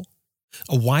comfortable?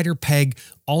 A wider peg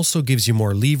also gives you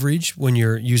more leverage when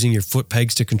you're using your foot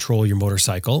pegs to control your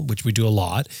motorcycle, which we do a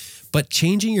lot. But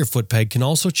changing your foot peg can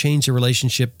also change the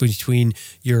relationship between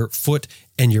your foot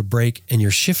and your brake and your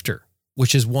shifter,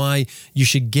 which is why you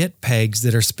should get pegs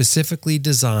that are specifically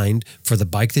designed for the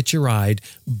bike that you ride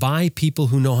by people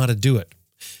who know how to do it.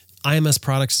 IMS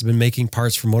Products has been making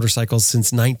parts for motorcycles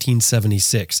since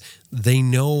 1976. They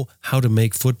know how to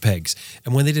make foot pegs.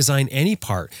 And when they design any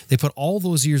part, they put all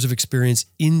those years of experience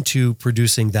into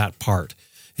producing that part.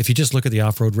 If you just look at the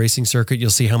off-road racing circuit,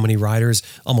 you'll see how many riders,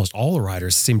 almost all the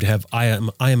riders, seem to have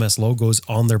IMS logos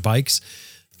on their bikes.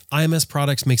 IMS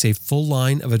Products makes a full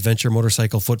line of adventure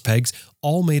motorcycle foot pegs,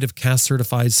 all made of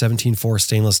CAS-certified 17.4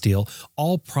 stainless steel,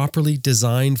 all properly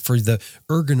designed for the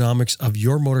ergonomics of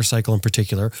your motorcycle in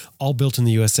particular, all built in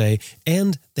the USA,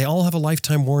 and they all have a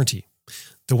lifetime warranty.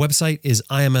 The website is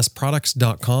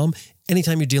imsproducts.com.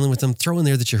 Anytime you're dealing with them, throw in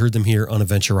there that you heard them here on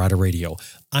Adventure Rider Radio.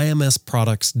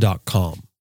 imsproducts.com.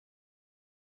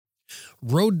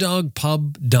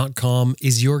 RoadDogPub.com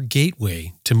is your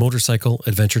gateway to motorcycle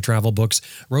adventure travel books.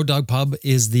 Road Dog Pub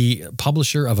is the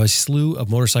publisher of a slew of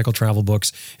motorcycle travel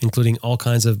books, including all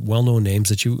kinds of well-known names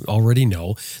that you already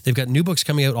know. They've got new books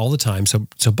coming out all the time, so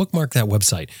bookmark that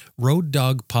website,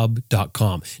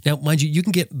 RoadDogPub.com. Now, mind you, you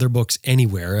can get their books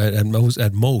anywhere.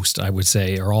 At most, I would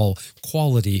say, are all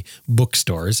quality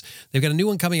bookstores. They've got a new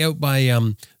one coming out by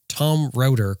Tom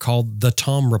Rauter called The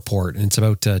Tom Report, and it's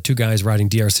about two guys riding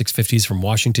DR650s from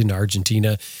Washington to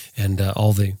Argentina, and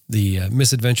all the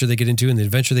misadventure they get into and the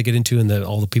adventure they get into and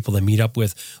all the people they meet up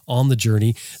with on the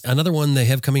journey. Another one they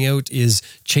have coming out is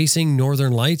Chasing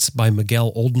Northern Lights by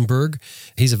Miguel Oldenburg.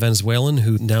 He's a Venezuelan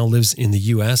who now lives in the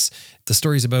U.S. The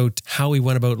story is about how he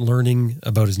went about learning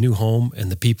about his new home and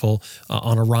the people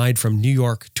on a ride from New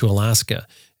York to Alaska.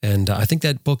 And I think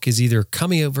that book is either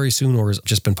coming out very soon or has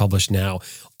just been published now.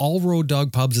 All Road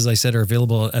Dog Pubs, as I said, are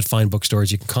available at fine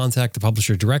bookstores. You can contact the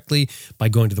publisher directly by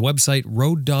going to the website,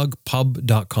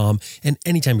 roaddogpub.com. And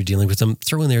anytime you're dealing with them,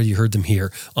 throw in there you heard them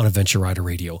here on Adventure Rider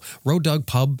Radio.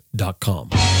 roaddogpub.com.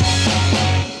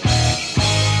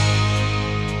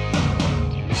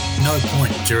 No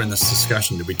point during this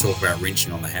discussion did we talk about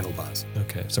wrenching on the handlebars.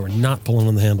 Okay, so we're not pulling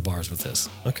on the handlebars with this.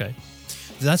 Okay.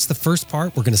 That's the first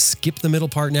part. We're going to skip the middle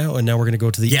part now, and now we're going to go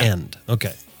to the end.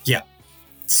 Okay. Yeah.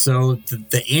 So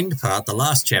the end part, the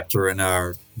last chapter in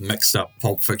our mixed-up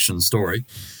Pulp Fiction story,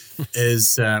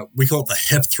 is we call it the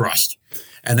hip thrust.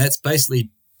 And that's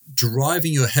basically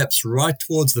driving your hips right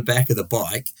towards the back of the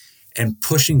bike and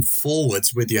pushing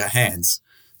forwards with your hands.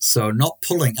 So not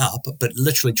pulling up, but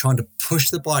literally trying to push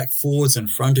the bike forwards in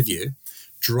front of you,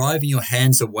 driving your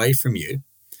hands away from you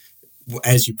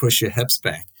as you push your hips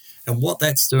back. And what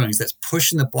that's doing is that's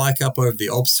pushing the bike up over the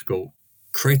obstacle,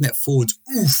 creating that forwards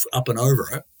oof up and over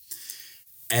it,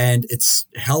 and it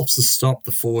helps to stop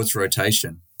the forwards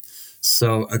rotation.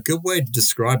 So a good way to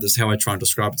describe this, how I try and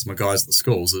describe it to my guys at the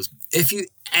schools, is if you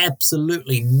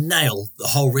absolutely nail the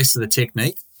whole rest of the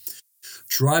technique,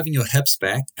 driving your hips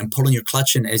back and pulling your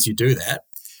clutch in as you do that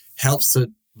helps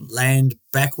to land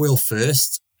back wheel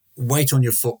first, weight on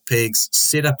your foot pegs,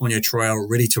 set up on your trail,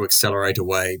 ready to accelerate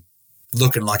away,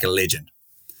 looking like a legend.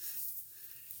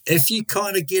 If you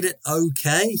kind of get it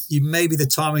okay, maybe the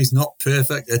timing's not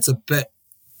perfect, it's a bit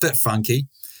funky,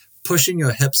 pushing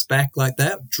your hips back like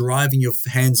that, driving your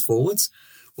hands forwards,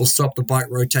 will stop the bike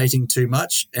rotating too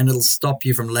much, and it'll stop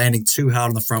you from landing too hard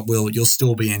on the front wheel. You'll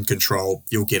still be in control.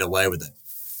 You'll get away with it.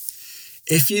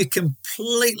 If you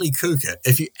completely kook it,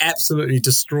 if you absolutely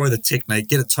destroy the technique,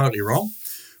 get it totally wrong,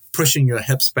 pushing your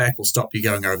hips back will stop you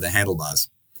going over the handlebars.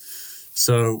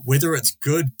 So whether it's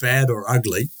good, bad, or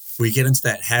ugly, we get into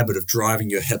that habit of driving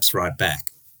your hips right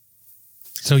back.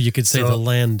 So you could say the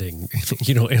landing,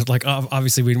 it's like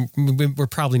obviously we're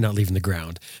probably not leaving the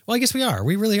ground. Well, I guess we are.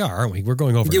 We really are, aren't we? We're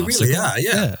going over. You really are,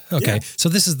 yeah. Okay. Yeah. So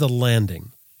this is the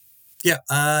landing. Yeah.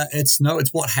 It's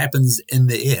what happens in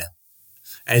the air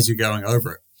as you're going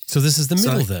over it. So this is the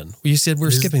middle then. You said we're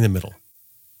skipping the middle.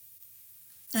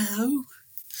 No.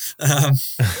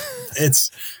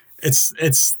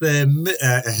 It's the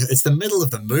middle of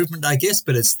the movement, I guess,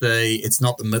 but it's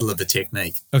not the middle of the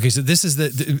technique. Okay, so this is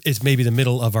it's maybe the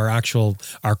middle of our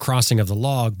crossing of the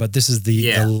log, but this is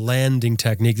the landing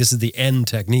technique. This is the end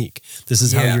technique. This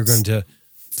is how you're going to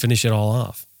finish it all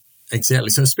off. Exactly.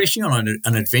 So especially on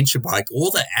an adventure bike,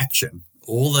 all the action,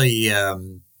 all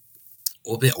the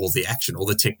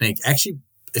technique, actually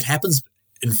it happens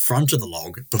in front of the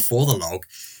log, before the log,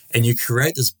 and you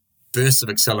create this burst of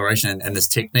acceleration and this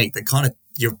technique that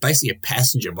you're basically a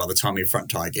passenger by the time your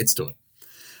front tire gets to it.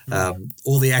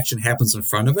 All the action happens in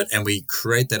front of it, and we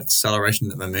create that acceleration,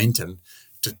 that momentum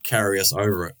to carry us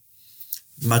over it.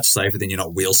 Much safer than you're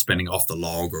not wheel spinning off the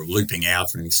log or looping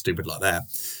out or anything stupid like that.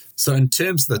 So in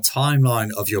terms of the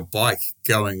timeline of your bike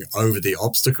going over the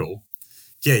obstacle,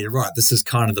 yeah, you're right. This is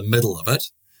kind of the middle of it.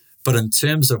 But in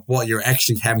terms of what you're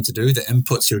actually having to do, the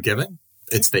inputs you're giving,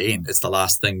 it's the end. It's the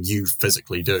last thing you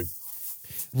physically do.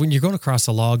 When you're going across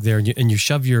a log there and you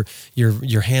shove your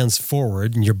hands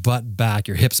forward and your butt back,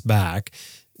 your hips back,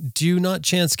 do you not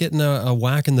chance getting a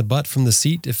whack in the butt from the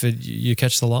seat if you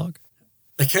catch the log?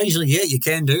 Occasionally, yeah, you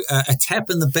can do. A tap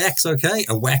in the back's okay.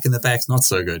 A whack in the back's not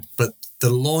so good. But the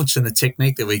launch and the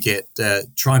technique that we get,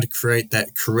 trying to create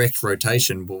that correct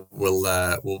rotation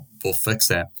will fix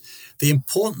that. The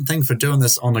important thing for doing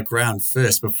this on the ground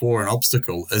first before an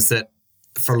obstacle is that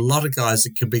for a lot of guys,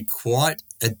 it can be quite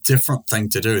a different thing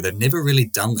to do. They've never really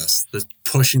done this,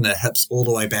 pushing their hips all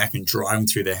the way back and driving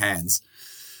through their hands.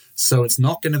 So it's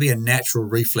not going to be a natural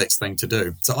reflex thing to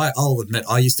do. So I'll admit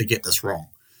I used to get this wrong.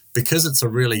 Because it's a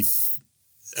really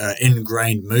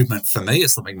ingrained movement for me.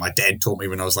 It's something my dad taught me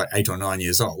when I was like 8 or 9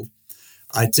 years old.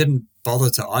 I didn't bother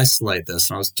to isolate this.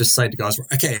 And I was just saying to guys,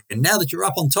 okay, and now that you're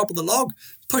up on top of the log,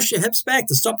 push your hips back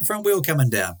to stop the front wheel coming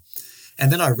down.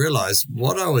 And then I realized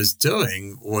what I was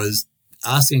doing was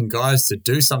asking guys to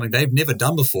do something they've never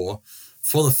done before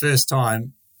for the first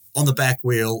time on the back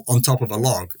wheel on top of a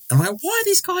log. And I'm like, why are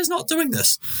these guys not doing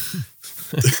this?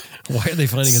 Why are they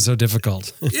finding it so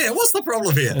difficult? Yeah, what's the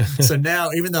problem here? So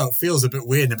now, even though it feels a bit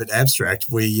weird and a bit abstract,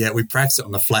 we practice it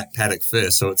on the flat paddock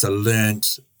first. So it's a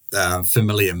learned,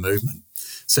 familiar movement.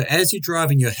 So as you're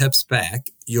driving your hips back,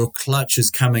 your clutch is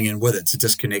coming in with it to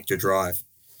disconnect your drive.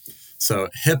 So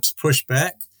hips push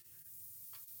back.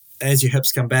 As your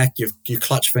hips come back, your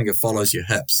clutch finger follows your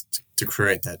hips to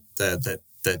create the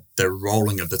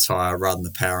rolling of the tire rather than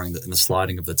the powering and the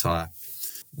sliding of the tire.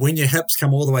 When your hips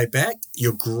come all the way back,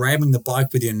 you're grabbing the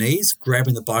bike with your knees,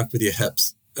 grabbing the bike with your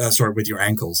hips, with your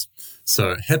ankles.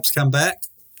 So hips come back,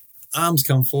 arms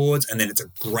come forwards, and then it's a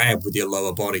grab with your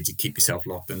lower body to keep yourself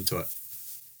locked into it.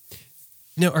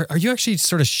 Now, are you actually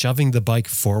sort of shoving the bike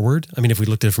forward? I mean, if we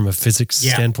looked at it from a physics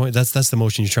standpoint, that's the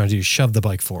motion you're trying to do, shove the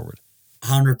bike forward.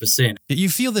 100%. You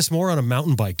feel this more on a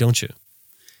mountain bike, don't you?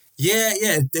 Yeah,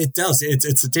 it does.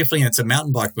 It's a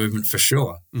mountain bike movement for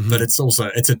sure, but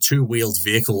it's a two-wheeled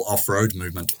vehicle off-road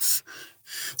movement.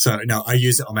 So no, I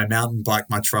use it on my mountain bike,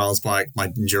 my trials bike, my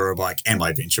enduro bike, and my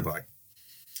adventure bike.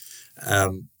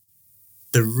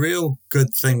 The real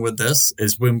good thing with this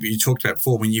is when you talked about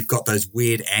before, when you've got those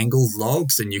weird angled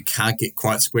logs and you can't get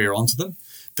quite square onto them,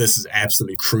 this is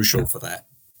absolutely crucial for that.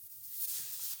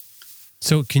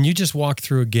 So can you just walk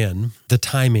through again the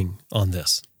timing on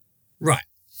this? Right.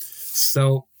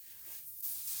 So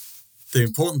the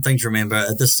important thing to remember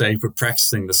at this stage, we're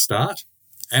practicing the start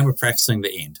and we're practicing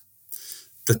the end.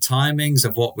 The timings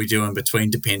of what we do in between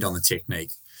depend on the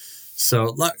technique.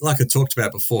 So like I talked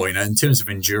about before, in terms of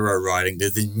enduro riding,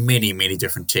 there's many, many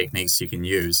different techniques you can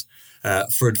use.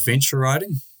 For adventure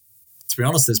riding, to be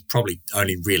honest, there's probably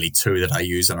only really two that I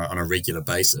use on a regular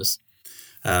basis.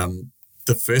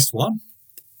 The first one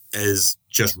is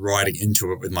just riding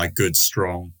into it with my good,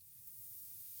 strong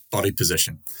body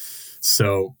position.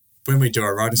 So when we do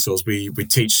our riding skills, we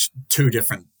teach two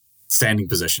different standing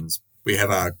positions. We have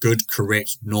our good,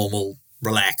 correct, normal,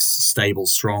 relaxed, stable,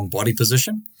 strong body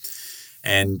position.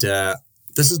 And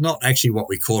this is not actually what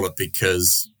we call it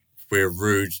because we're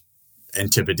rude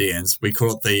Antipodeans. We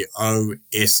call it the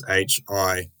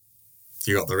OSHI.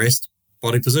 You got the rest?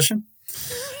 Body position?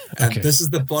 And this is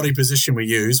the body position we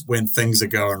use when things are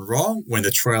going wrong, when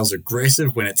the trail's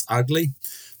aggressive, when it's ugly.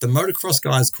 The motocross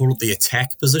guys call it the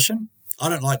attack position. I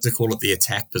don't like to call it the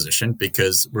attack position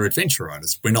because we're adventure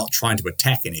riders. We're not trying to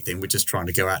attack anything. We're just trying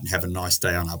to go out and have a nice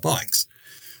day on our bikes.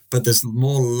 but this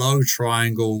more low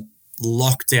triangle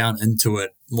lock down into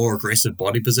it, more aggressive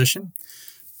body position,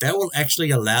 that will actually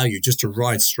allow you just to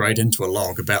ride straight into a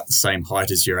log about the same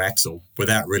height as your axle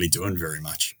without really doing very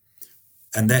much.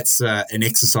 And that's an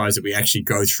exercise that we actually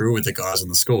go through with the guys in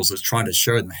the school. So it's trying to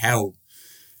show them how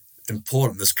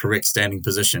important this correct standing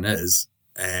position is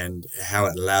and how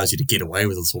it allows you to get away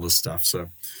with this all this stuff. So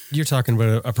you're talking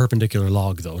about a perpendicular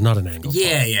log, though, not an angle.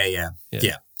 Yeah.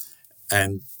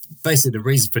 And basically the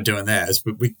reason for doing that is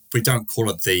we don't call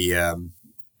it the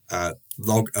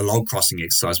log crossing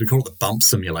exercise. We call it the bump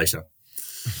simulator.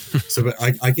 So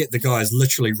I get the guys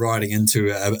literally riding into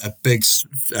a big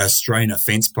strainer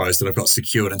fence post that I've got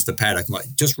secured into the paddock. I'm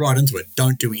like, just ride into it.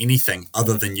 Don't do anything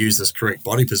other than use this correct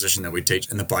body position that we teach,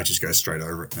 and the bike just goes straight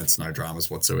over it, and it's no dramas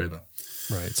whatsoever.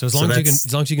 Right. So as long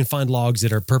as you can find logs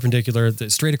that are perpendicular,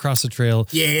 that straight across the trail.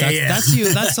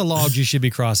 That's the logs you should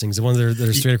be crossing. Is the ones that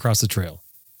are straight across the trail.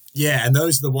 Yeah, and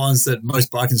those are the ones that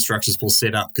most bike instructors will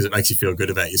set up because it makes you feel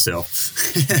good about yourself.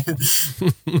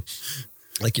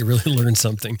 Like you really learned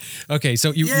something. Okay,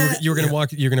 so you're going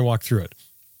to walk through it.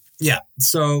 Yeah.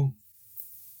 So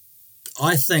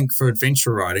I think for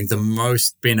adventure riding, the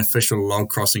most beneficial log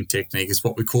crossing technique is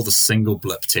what we call the single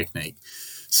blip technique.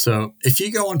 So if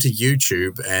you go onto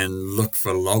YouTube and look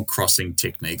for log crossing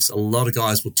techniques, a lot of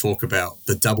guys will talk about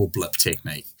the double blip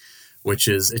technique, which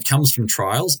is, it comes from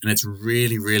trials and it's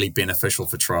really, really beneficial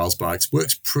for trials bikes.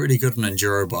 Works pretty good on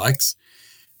enduro bikes,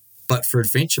 but for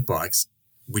adventure bikes,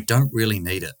 we don't really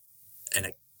need it.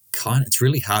 And it's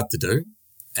really hard to do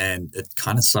and it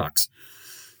kind of sucks.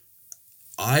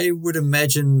 I would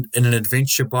imagine in an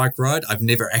adventure bike ride, I've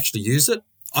never actually used it.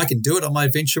 I can do it on my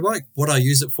adventure bike. What I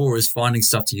use it for is finding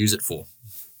stuff to use it for.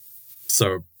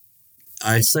 So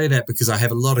I say that because I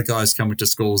have a lot of guys coming to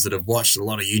schools that have watched a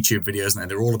lot of YouTube videos and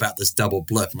they're all about this double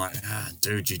blip. I'm like,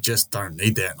 dude, you just don't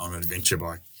need that on an adventure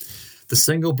bike. The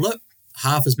single blip,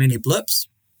 half as many blips,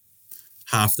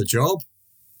 half the job,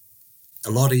 a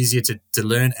lot easier to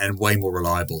learn and way more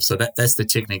reliable. So that's the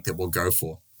technique that we'll go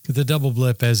for. The double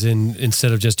blip as in,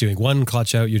 instead of just doing one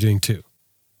clutch out, you're doing two.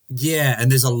 Yeah,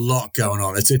 and there's a lot going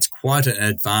on. It's quite an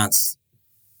advanced,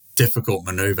 difficult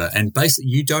maneuver. And basically,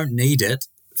 you don't need it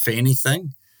for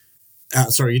anything.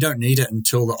 You don't need it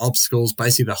until the obstacle's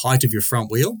basically the height of your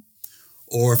front wheel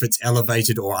or if it's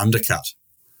elevated or undercut.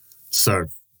 So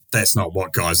that's not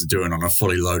what guys are doing on a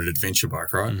fully loaded adventure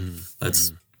bike, right?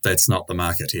 That's not the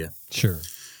market here. Sure.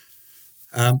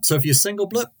 So if you're single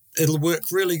blip, it'll work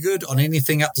really good on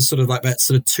anything up to sort of like that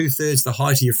sort of 2/3 the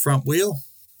height of your front wheel.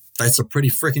 That's a pretty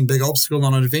freaking big obstacle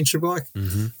on an adventure bike.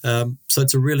 So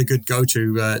it's a really good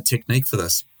go-to technique for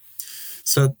this.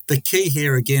 So the key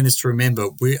here, again, is to remember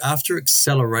we're after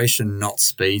acceleration, not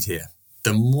speed here.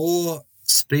 The more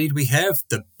speed we have,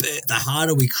 the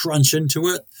harder we crunch into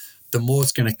it, the more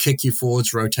it's going to kick you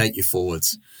forwards, rotate you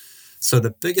forwards. So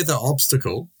the bigger the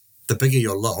obstacle, the bigger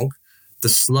your log, the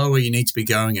slower you need to be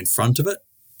going in front of it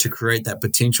to create that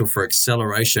potential for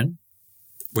acceleration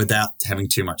without having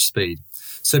too much speed.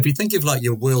 So if you think of like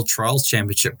your World Trials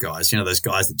Championship guys, you know, those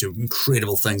guys that do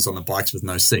incredible things on the bikes with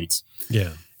no seats.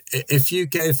 Yeah. If you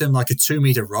gave them like a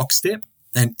 2-meter rock step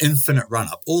and infinite run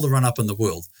up, all the run up in the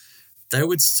world, they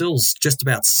would still just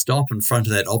about stop in front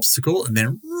of that obstacle and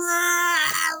then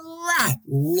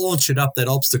launch it up that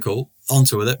obstacle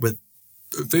onto it with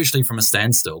virtually from a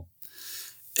standstill.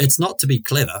 It's not to be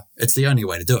clever. It's the only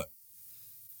way to do it.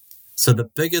 So the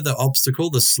bigger the obstacle,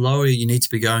 the slower you need to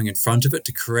be going in front of it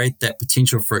to create that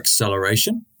potential for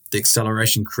acceleration. The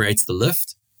acceleration creates the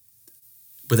lift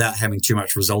without having too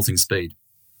much resulting speed.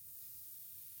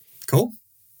 Cool?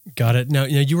 Got it. Now,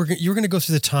 you were going to go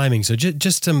through the timing. So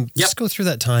just go through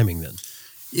that timing then.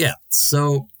 Yeah.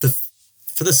 So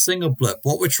for the single blip,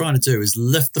 what we're trying to do is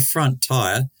lift the front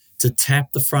tire to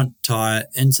tap the front tire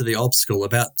into the obstacle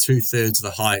about 2/3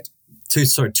 the height,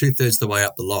 2/3 the way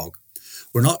up the log.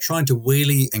 We're not trying to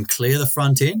wheelie and clear the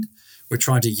front end. We're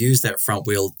trying to use that front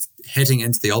wheel hitting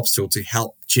into the obstacle to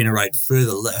help generate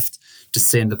further lift to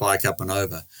send the bike up and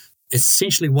over.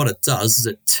 Essentially what it does is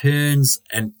it turns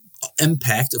a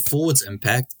forwards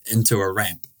impact into a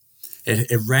ramp.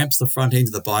 It ramps the front end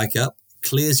of the bike up,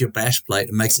 clears your bash plate,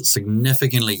 and makes it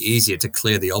significantly easier to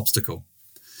clear the obstacle.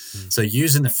 So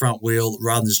using the front wheel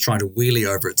rather than just trying to wheelie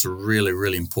over it's a really,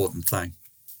 really important thing.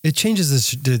 It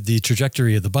changes the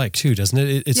trajectory of the bike too, doesn't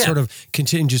it? It sort of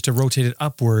continues to rotate it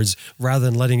upwards rather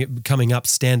than letting it coming up,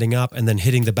 standing up, and then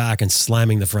hitting the back and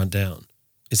slamming the front down.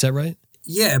 Is that right?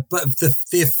 Yeah, but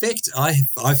the effect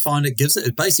I find it gives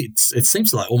it basically it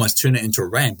seems to like almost turn it into a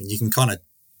ramp, and you can kind of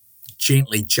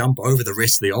gently jump over the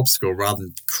rest of the obstacle rather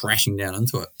than crashing down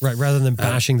into it. Right, rather than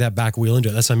bashing that back wheel into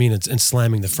it. That's what I mean. And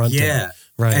slamming the front down.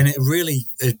 Right. And it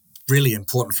really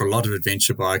important for a lot of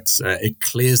adventure bikes. It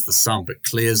clears the sump, it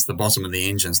clears the bottom of the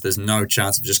engines. There's no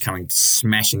chance of just coming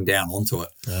smashing down onto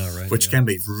it, which can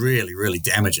be really, really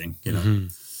damaging, you know. Mm-hmm.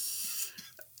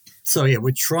 So, yeah,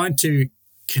 we're trying to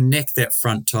connect that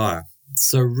front tire.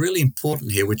 So really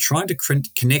important here, we're trying to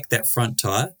connect that front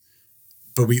tire,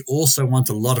 but we also want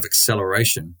a lot of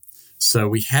acceleration. So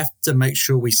we have to make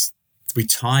sure we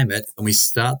time it and we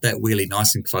start that wheelie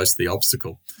nice and close to the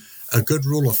obstacle. A good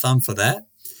rule of thumb for that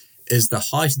is the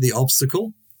height of the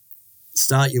obstacle,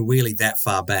 start your wheelie that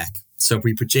far back. So if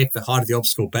we project the height of the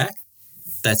obstacle back,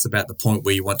 that's about the point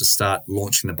where you want to start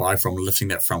launching the bike from, lifting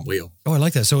that front wheel. Oh, I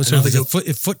like that. So if it's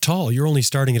a foot tall, you're only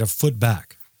starting at a foot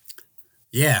back.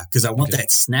 Yeah, because I want that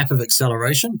snap of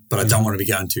acceleration, but I don't want to be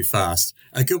going too fast.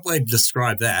 A good way to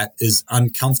describe that is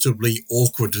uncomfortably,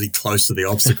 awkwardly close to the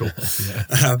obstacle.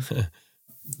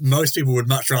 Most people would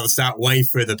much rather start way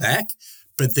further back,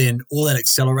 but then all that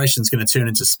acceleration is going to turn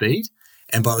into speed.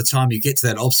 And by the time you get to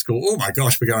that obstacle, oh my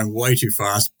gosh, we're going way too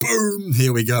fast. Boom,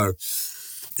 here we go.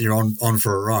 You're on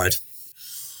for a ride.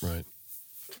 Right.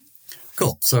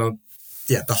 Cool. So,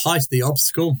 yeah, the height of the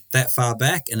obstacle, that far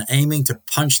back, and aiming to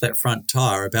punch that front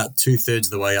tire about 2/3 of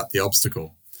the way up the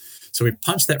obstacle. So we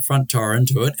punch that front tire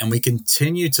into it, and we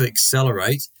continue to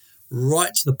accelerate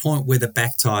right to the point where the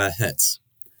back tire hits.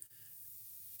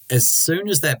 As soon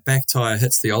as that back tire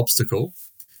hits the obstacle,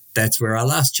 that's where our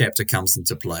last chapter comes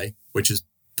into play, which is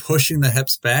pushing the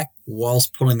hips back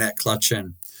whilst pulling that clutch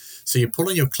in. So you're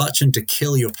pulling your clutch in to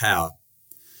kill your power.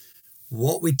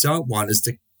 What we don't want is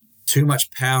too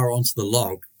much power onto the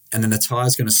log, and then the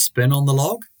tire's going to spin on the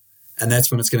log, and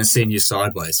that's when it's going to send you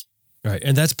sideways. Right,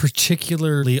 and that's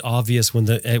particularly obvious when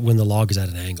the log is at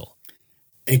an angle.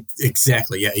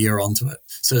 Exactly, yeah, you're onto it.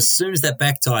 So as soon as that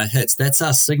back tire hits, that's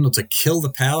our signal to kill the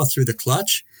power through the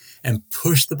clutch and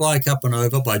push the bike up and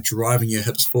over by driving your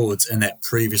hips forwards in that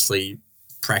previously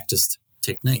practiced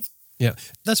technique. Yeah,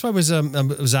 that's why I was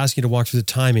asking you to walk through the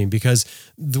timing, because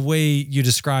the way you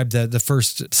described that the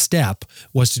first step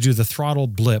was to do the throttle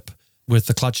blip with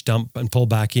the clutch dump and pull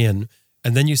back in.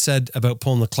 And then you said about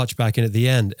pulling the clutch back in at the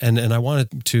end. And I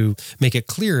wanted to make it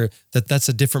clear that that's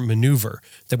a different maneuver,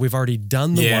 that we've already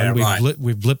done the one.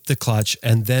 We've blipped the clutch,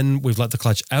 and then we've let the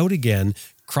clutch out again,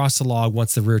 cross the log.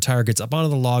 Once the rear tire gets up onto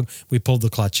the log, we pulled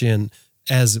the clutch in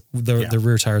as the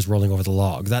rear tire is rolling over the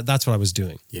log. That's what I was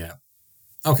doing. Yeah.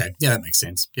 Okay. Yeah, that makes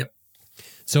sense. Yep.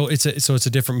 So it's a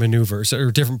different maneuver, or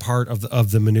a different part of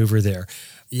the maneuver there.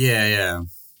 Yeah.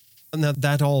 And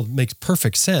that all makes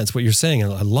perfect sense, what you're saying.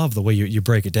 And I love the way you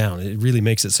break it down. It really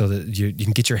makes it so that you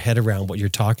can get your head around what you're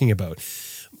talking about.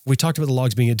 We talked about the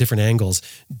logs being at different angles.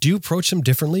 Do you approach them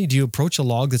differently? Do you approach a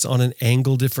log that's on an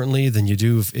angle differently than you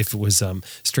do if it was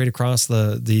straight across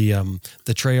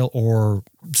the trail, or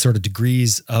sort of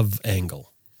degrees of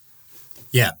angle?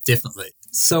 Yeah, definitely.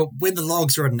 So when the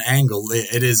logs are at an angle,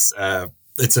 it's a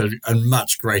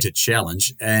much greater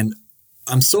challenge, and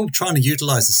I'm still trying to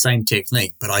utilize the same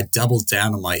technique, but I double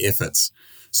down on my efforts.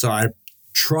 So I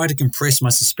try to compress my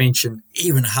suspension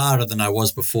even harder than I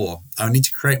was before. I need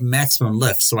to create maximum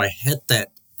lift, so I hit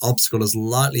that obstacle as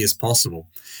lightly as possible.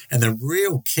 And the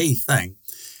real key thing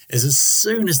is, as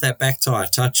soon as that back tire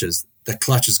touches, the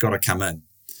clutch has got to come in.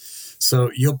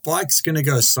 So your bike's going to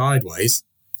go sideways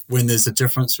when there's a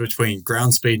difference between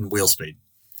ground speed and wheel speed.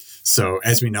 So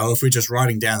as we know, if we're just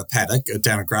riding down a paddock or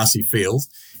down a grassy field,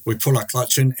 we pull our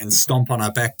clutch in and stomp on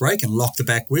our back brake and lock the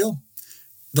back wheel,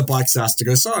 the bike starts to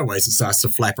go sideways. It starts to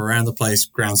flap around the place.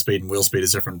 Ground speed and wheel speed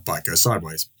is different. Bike goes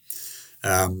sideways.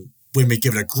 When we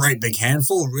give it a great big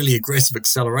handful, really aggressive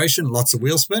acceleration, lots of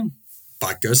wheel spin,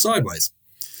 bike goes sideways.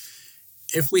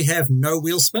 If we have no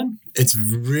wheel spin, it's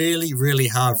really, really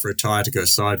hard for a tire to go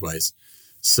sideways.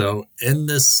 So in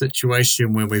this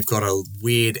situation, when we've got a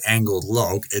weird angled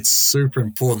log, it's super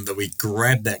important that we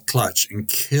grab that clutch and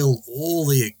kill all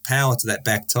the power to that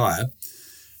back tire,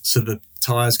 so the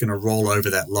tire's going to roll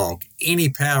over that log. Any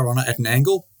power on it at an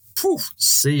angle, poof,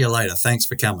 see you later. Thanks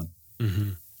for coming.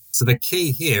 Mm-hmm. So the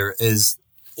key here is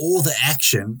all the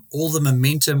action, all the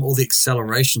momentum, all the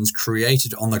accelerations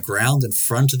created on the ground in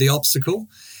front of the obstacle,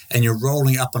 and you're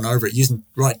rolling up and over it using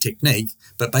the right technique,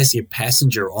 but basically a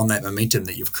passenger on that momentum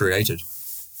that you've created.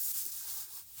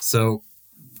 So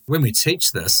when we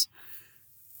teach this,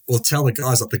 we'll tell the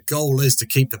guys that the goal is to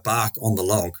keep the bark on the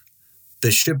log.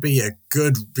 There should be a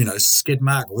good, skid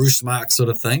mark, roost mark sort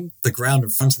of thing. The ground in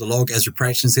front of the log, as you're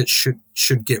practicing it,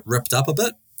 should get ripped up a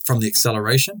bit from the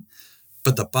acceleration,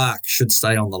 but the bark should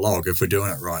stay on the log if we're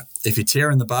doing it right. If you're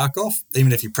tearing the bark off,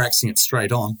 even if you're practicing it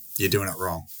straight on, you're doing it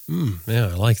wrong. Yeah,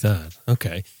 I like that.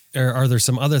 Okay. Are there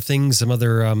some other things, some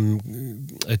other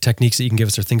techniques that you can give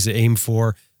us or things to aim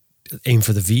for? Aim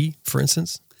for the V, for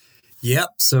instance? Yeah.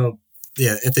 So,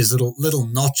 if there's little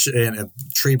notch and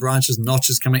tree branches,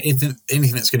 notches coming,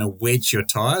 anything that's going to wedge your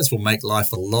tires will make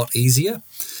life a lot easier.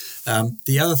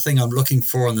 The other thing I'm looking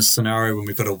for in this scenario when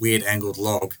we've got a weird angled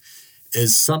log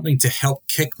is something to help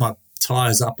kick my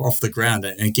tires up off the ground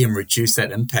and again reduce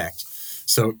that impact.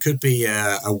 So it could be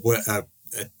a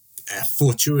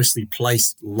fortuitously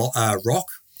placed rock,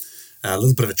 a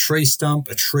little bit of a tree stump,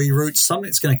 a tree root, something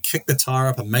that's going to kick the tire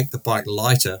up and make the bike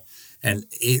lighter and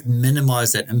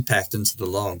minimize that impact into the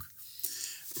log.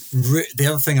 The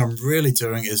other thing I'm really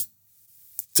doing is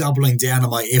doubling down on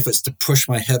my efforts to push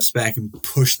my hips back and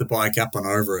push the bike up and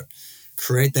over it.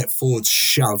 Create that forward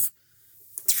shove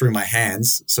through my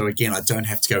hands. So again, I don't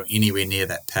have to go anywhere near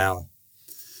that power.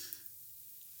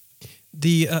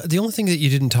 The only thing that you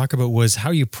didn't talk about was how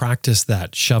you practice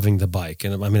that shoving the bike.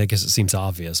 And I mean, I guess it seems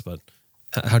obvious, but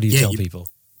how do you tell people?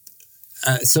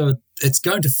 So it's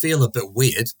going to feel a bit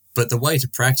weird, but the way to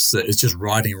practice it is just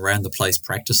riding around the place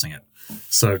practicing it.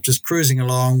 So just cruising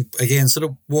along, again, sort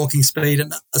of walking speed,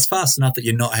 and it's fast enough that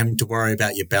you're not having to worry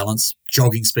about your balance,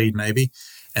 jogging speed maybe,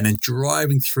 and then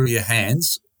driving through your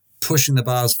hands, pushing the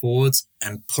bars forwards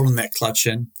and pulling that clutch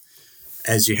in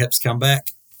as your hips come back,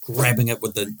 grabbing it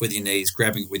with your knees,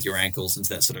 grabbing it with your ankles into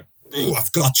that sort of, oh,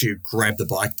 I've got you, grab the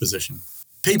bike position.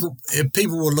 People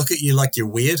will look at you like you're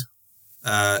weird.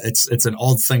 It's an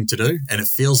odd thing to do, and it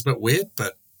feels a bit weird,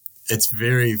 but it's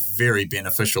very, very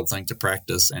beneficial thing to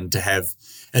practice and to have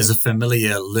as a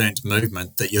familiar learnt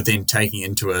movement that you're then taking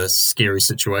into a scary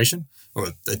situation or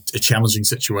a challenging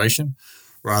situation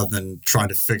rather than trying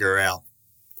to figure out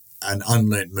an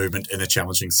unlearnt movement in a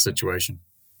challenging situation.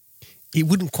 It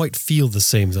wouldn't quite feel the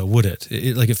same though, would it?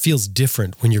 It feels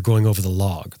different when you're going over the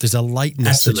log. There's a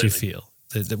lightness that you feel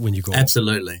that when you go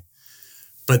Absolutely. over.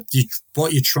 But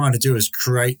what you're trying to do is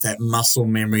create that muscle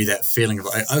memory, that feeling of,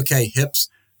 okay, hips,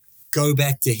 go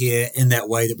back to here in that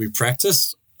way that we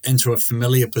practice into a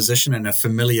familiar position and a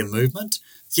familiar movement.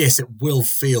 Yes, it will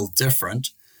feel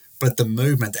different, but the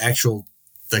movement, the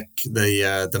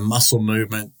muscle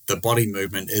movement, the body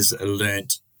movement is a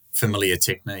learnt familiar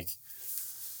technique.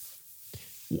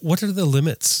 What are the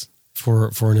limits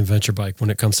for an adventure bike when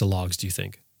it comes to logs, do you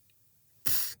think?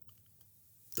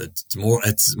 It's more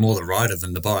the rider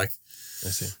than the bike. I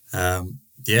see.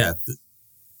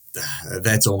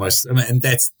 That's almost, and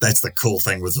that's the cool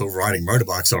thing with riding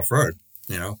motorbikes off-road.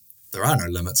 There are no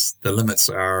limits. The limits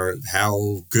are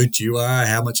how good you are,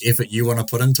 how much effort you want to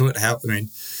put into it.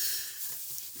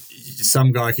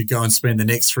 Some guy could go and spend the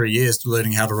next 3 years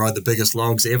learning how to ride the biggest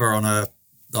logs ever on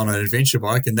an adventure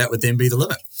bike, and that would then be the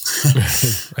limit.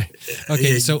 Right.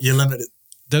 Okay, so you're limited.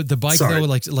 The bike, though,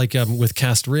 like with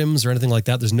cast rims or anything like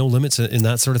that, there's no limits in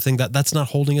that sort of thing. That's not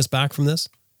holding us back from this?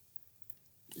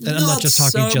 And I'm not just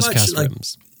talking so just much, cast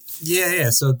rims. Yeah.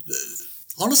 So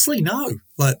honestly, no.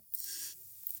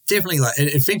 Definitely,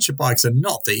 adventure bikes are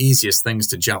not the easiest things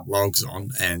to jump logs on.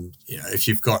 And, if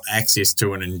you've got access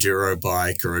to an enduro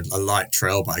bike or a light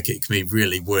trail bike, it can be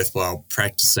really worthwhile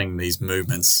practicing these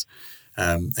movements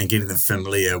and getting them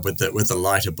familiar with the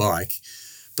lighter bike.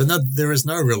 But no, there is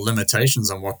no real limitations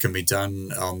on what can be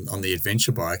done on the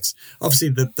adventure bikes. Obviously,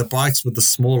 the bikes with the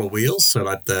smaller wheels, so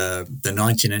like the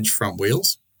 19-inch front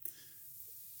wheels,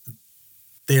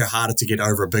 they're harder to get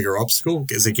over a bigger obstacle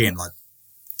because, again, like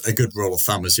a good rule of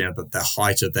thumb is, the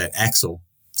height of that axle,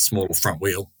 smaller front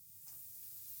wheel,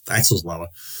 the axle's lower.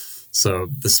 So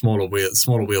the smaller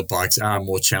wheel bikes are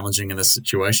more challenging in this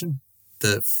situation.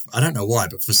 I don't know why,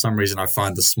 but for some reason I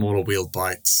find the smaller wheel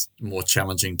bikes more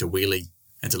challenging to wheelie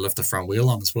and to lift the front wheel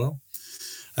on as well.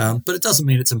 But it doesn't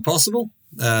mean it's impossible.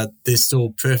 They're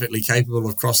still perfectly capable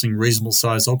of crossing reasonable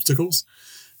sized obstacles.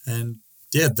 And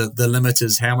the limit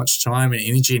is how much time and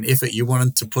energy and effort you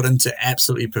want to put into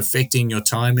absolutely perfecting your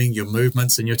timing, your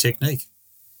movements, and your technique.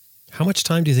 How much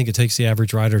time do you think it takes the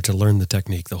average rider to learn the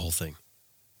technique, the whole thing?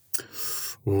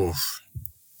 Ooh.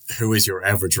 Who is your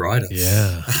average rider?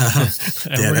 Yeah.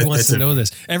 Everybody wants to know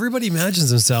this. Everybody imagines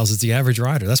themselves as the average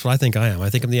rider. That's what I think I am. I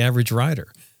think I'm the average rider.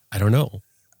 I don't know.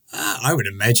 I would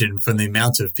imagine from the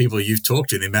amount of people you've talked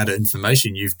to, the amount of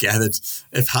information you've gathered,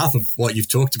 if half of what you've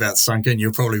talked about sunk in,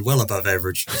 you're probably well above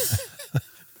average.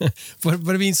 But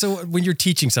I mean, so when you're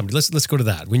teaching somebody, let's go to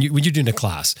that. When you're doing a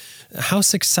class, how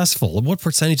successful, what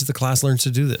percentage of the class learns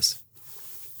to do this?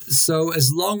 So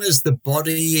as long as the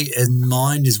body and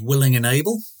mind is willing and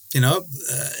able,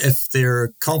 if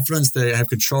they're confident, they have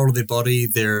control of their body,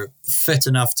 they're fit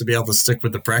enough to be able to stick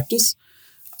with the practice,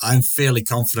 I'm fairly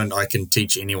confident I can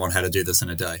teach anyone how to do this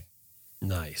in a day.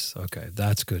 Nice. Okay.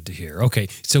 That's good to hear. Okay.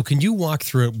 So can you walk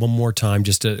through it one more time,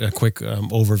 just a quick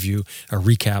overview, a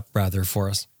recap rather for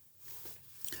us?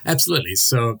 Absolutely.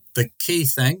 So the key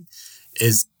thing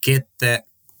is get that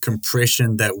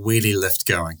compression, that wheelie lift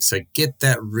going. So get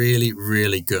that really,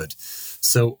 really good.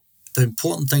 So the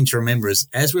important thing to remember is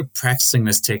as we're practicing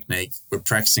this technique, we're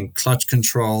practicing clutch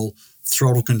control,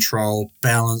 throttle control,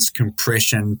 balance,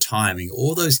 compression, timing,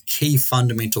 all those key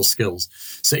fundamental skills.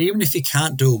 So even if you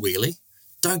can't do a wheelie,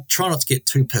 try not to get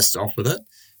too pissed off with it.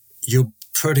 You're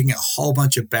putting a whole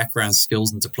bunch of background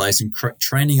skills into place and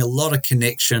training a lot of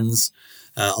connections,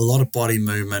 a lot of body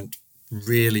movement,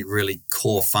 really, really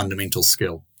core fundamental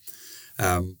skill.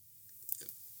 This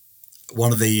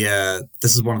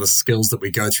is one of the skills that we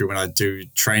go through when I do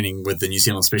training with the New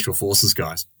Zealand Special Forces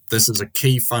guys. This is a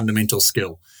key fundamental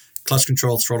skill. Clutch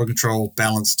control, throttle control,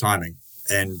 balance, timing.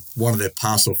 And one of their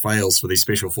pass or fails for these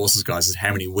Special Forces guys is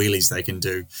how many wheelies they can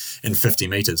do in 50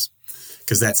 meters,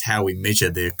 because that's how we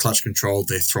measure their clutch control,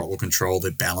 their throttle control,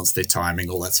 their balance, their timing,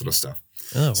 all that sort of stuff.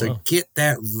 Oh, so wow. Get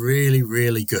that really,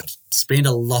 really good. Spend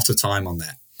a lot of time on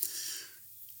that.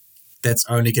 That's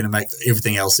only going to make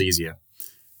everything else easier.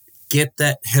 Get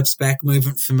that hips back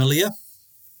movement familiar.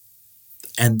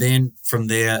 And then from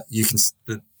there, you can,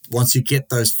 once you get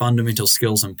those fundamental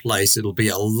skills in place, it'll be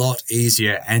a lot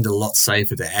easier and a lot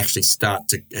safer to actually start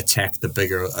to attack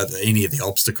any of the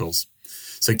obstacles.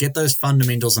 So get those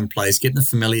fundamentals in place, get them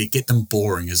familiar, get them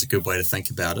boring is a good way to think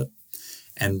about it.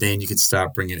 And then you can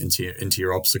start bringing it into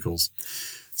your obstacles.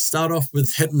 Start off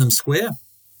with hitting them square.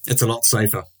 It's a lot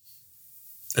safer.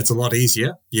 It's a lot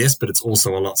easier, yes, but it's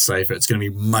also a lot safer. It's going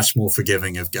to be much more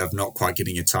forgiving of not quite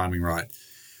getting your timing right.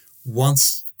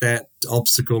 Once that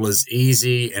obstacle is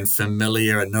easy and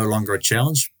familiar and no longer a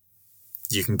challenge,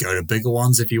 you can go to bigger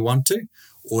ones if you want to,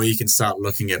 or you can start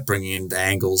looking at bringing in the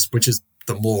angles, which is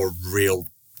the more real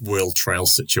world trail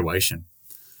situation.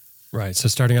 Right. So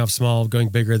starting off small, going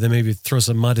bigger, then maybe throw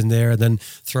some mud in there, then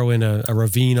throw in a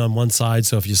ravine on one side.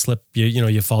 So if you slip,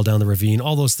 you fall down the ravine,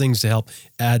 all those things to help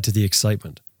add to the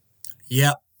excitement.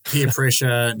 Yep. Peer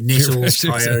pressure, nettles,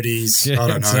 coyotes. Yeah, I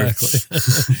don't know. Exactly.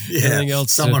 Yeah. Anything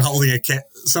else? Someone holding a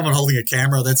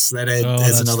camera. That's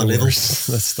another level.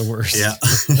 That's the worst. Yeah.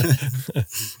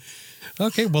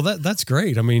 Okay, well, that's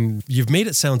great. I mean, you've made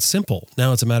it sound simple.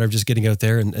 Now it's a matter of just getting out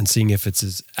there and seeing if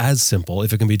it's as simple,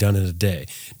 if it can be done in a day.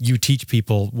 You teach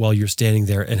people while you're standing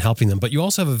there and helping them, but you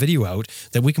also have a video out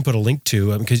that we can put a link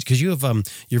to because you have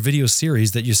your video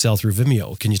series that you sell through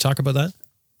Vimeo. Can you talk about that?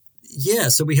 Yeah,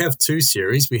 so we have two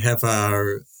series. We have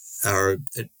they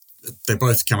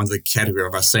both come under the category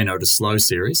of our Say No to Slow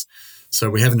series. So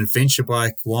we have an adventure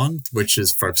bike one, which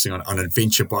is focusing on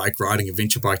adventure bike riding,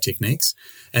 adventure bike techniques.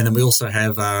 And then we also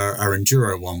have our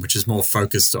enduro one, which is more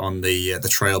focused on the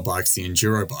trail bikes, the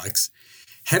enduro bikes.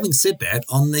 Having said that,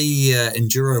 on the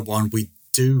enduro one, we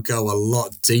do go a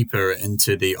lot deeper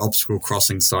into the obstacle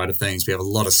crossing side of things. We have a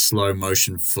lot of slow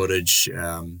motion footage,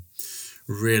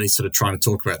 really sort of trying to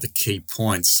talk about the key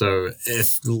points. So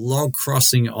if log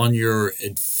crossing on your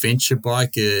adventure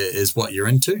bike is what you're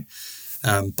into,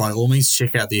 by all means,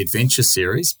 check out the adventure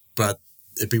series, but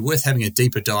it'd be worth having a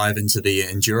deeper dive into the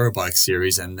enduro bike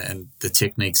series and the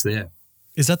techniques there.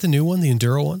 Is that the new one, the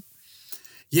enduro one?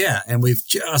 Yeah, and we've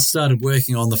just started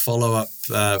working on the follow-up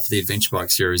for the adventure bike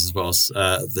series as well as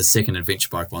the second adventure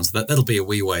bike one. So that'll be a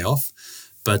wee way off,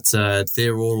 but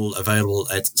they're all available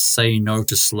at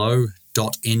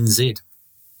saynotoslow.nz.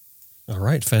 All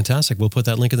right, fantastic. We'll put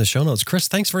that link in the show notes. Chris,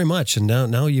 thanks very much. And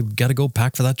now you've got to go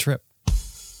pack for that trip.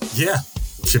 Yeah,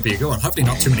 should be a good one. Hopefully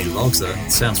not too many logs, though.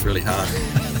 It sounds really hard.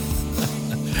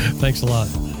 Thanks a lot.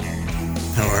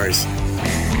 No worries.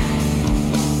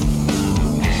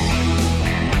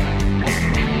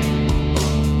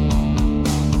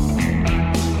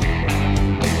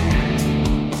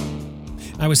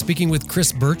 I was speaking with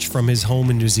Chris Birch from his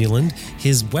home in New Zealand.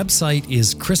 His website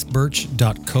is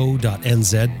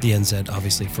chrisbirch.co.nz, the NZ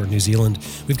obviously for New Zealand.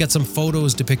 We've got some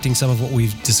photos depicting some of what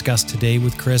we've discussed today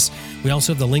with Chris. We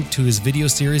also have the link to his video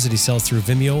series that he sells through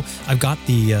Vimeo. I've got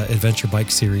the adventure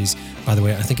bike series, by the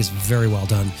way. I think it's very well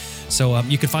done. So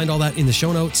you can find all that in the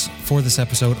show notes for this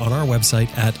episode on our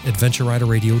website at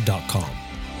adventureriderradio.com.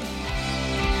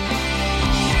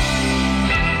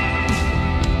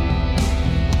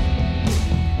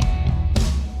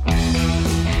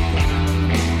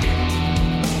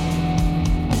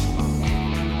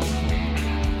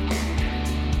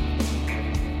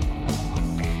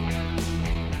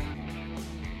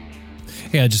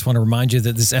 Hey, I just want to remind you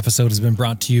that this episode has been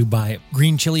brought to you by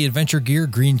Green Chili Adventure Gear,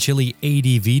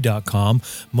 greenchiliadv.com,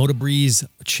 Motobreeze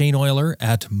Chain Oiler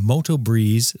at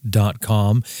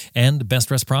motobreeze.com, and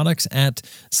Best Rest Products at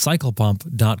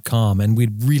cyclepump.com. And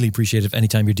we'd really appreciate it if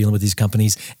anytime you're dealing with these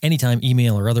companies, anytime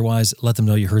email or otherwise, let them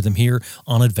know you heard them here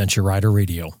on Adventure Rider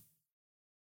Radio.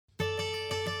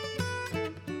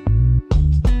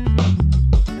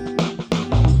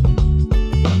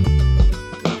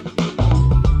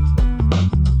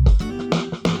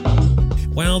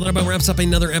 Well, that about wraps up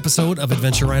another episode of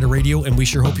Adventure Rider Radio, and we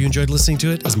sure hope you enjoyed listening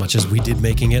to it as much as we did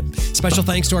making it. Special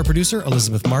thanks to our producer,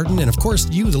 Elizabeth Martin, and of course,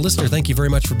 you, the listener, thank you very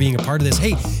much for being a part of this.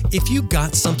 Hey, if you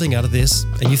got something out of this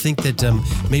and you think that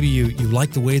maybe you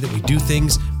like the way that we do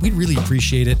things, we'd really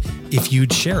appreciate it if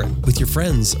you'd share it with your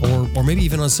friends or maybe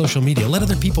even on social media. Let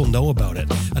other people know about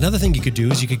it. Another thing you could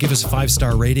do is you could give us a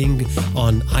 5-star rating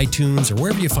on iTunes or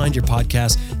wherever you find your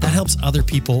podcast. That helps other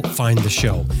people find the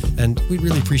show, and we'd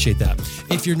really appreciate that.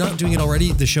 If you're not doing it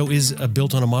already, the show is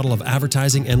built on a model of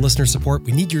advertising and listener support.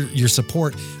 We need your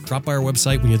support. Drop by our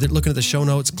website. When you're looking at the show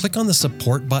notes, click on the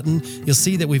support button. You'll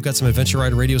see that we've got some Adventure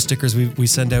Rider Radio stickers we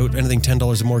send out. Anything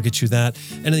 $10 or more gets you that.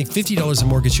 Anything $50 or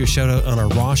more gets you a shout out on our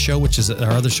Raw show, which is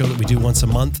our other show that we do once a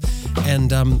month.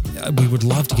 And we would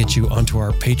love to get you onto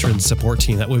our patron support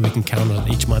team. That way we can count on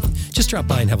it each month. Just drop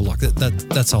by and have a look.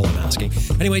 That's all I'm asking.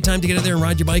 Anyway, time to get out there and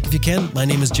ride your bike if you can. My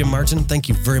name is Jim Martin. Thank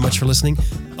you very much for listening.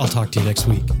 I'll talk to you next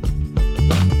week.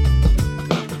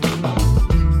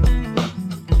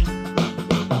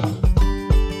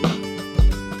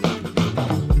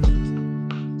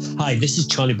 Hi, this is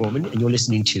Charlie Borman, and you're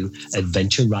listening to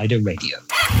Adventure Rider Radio.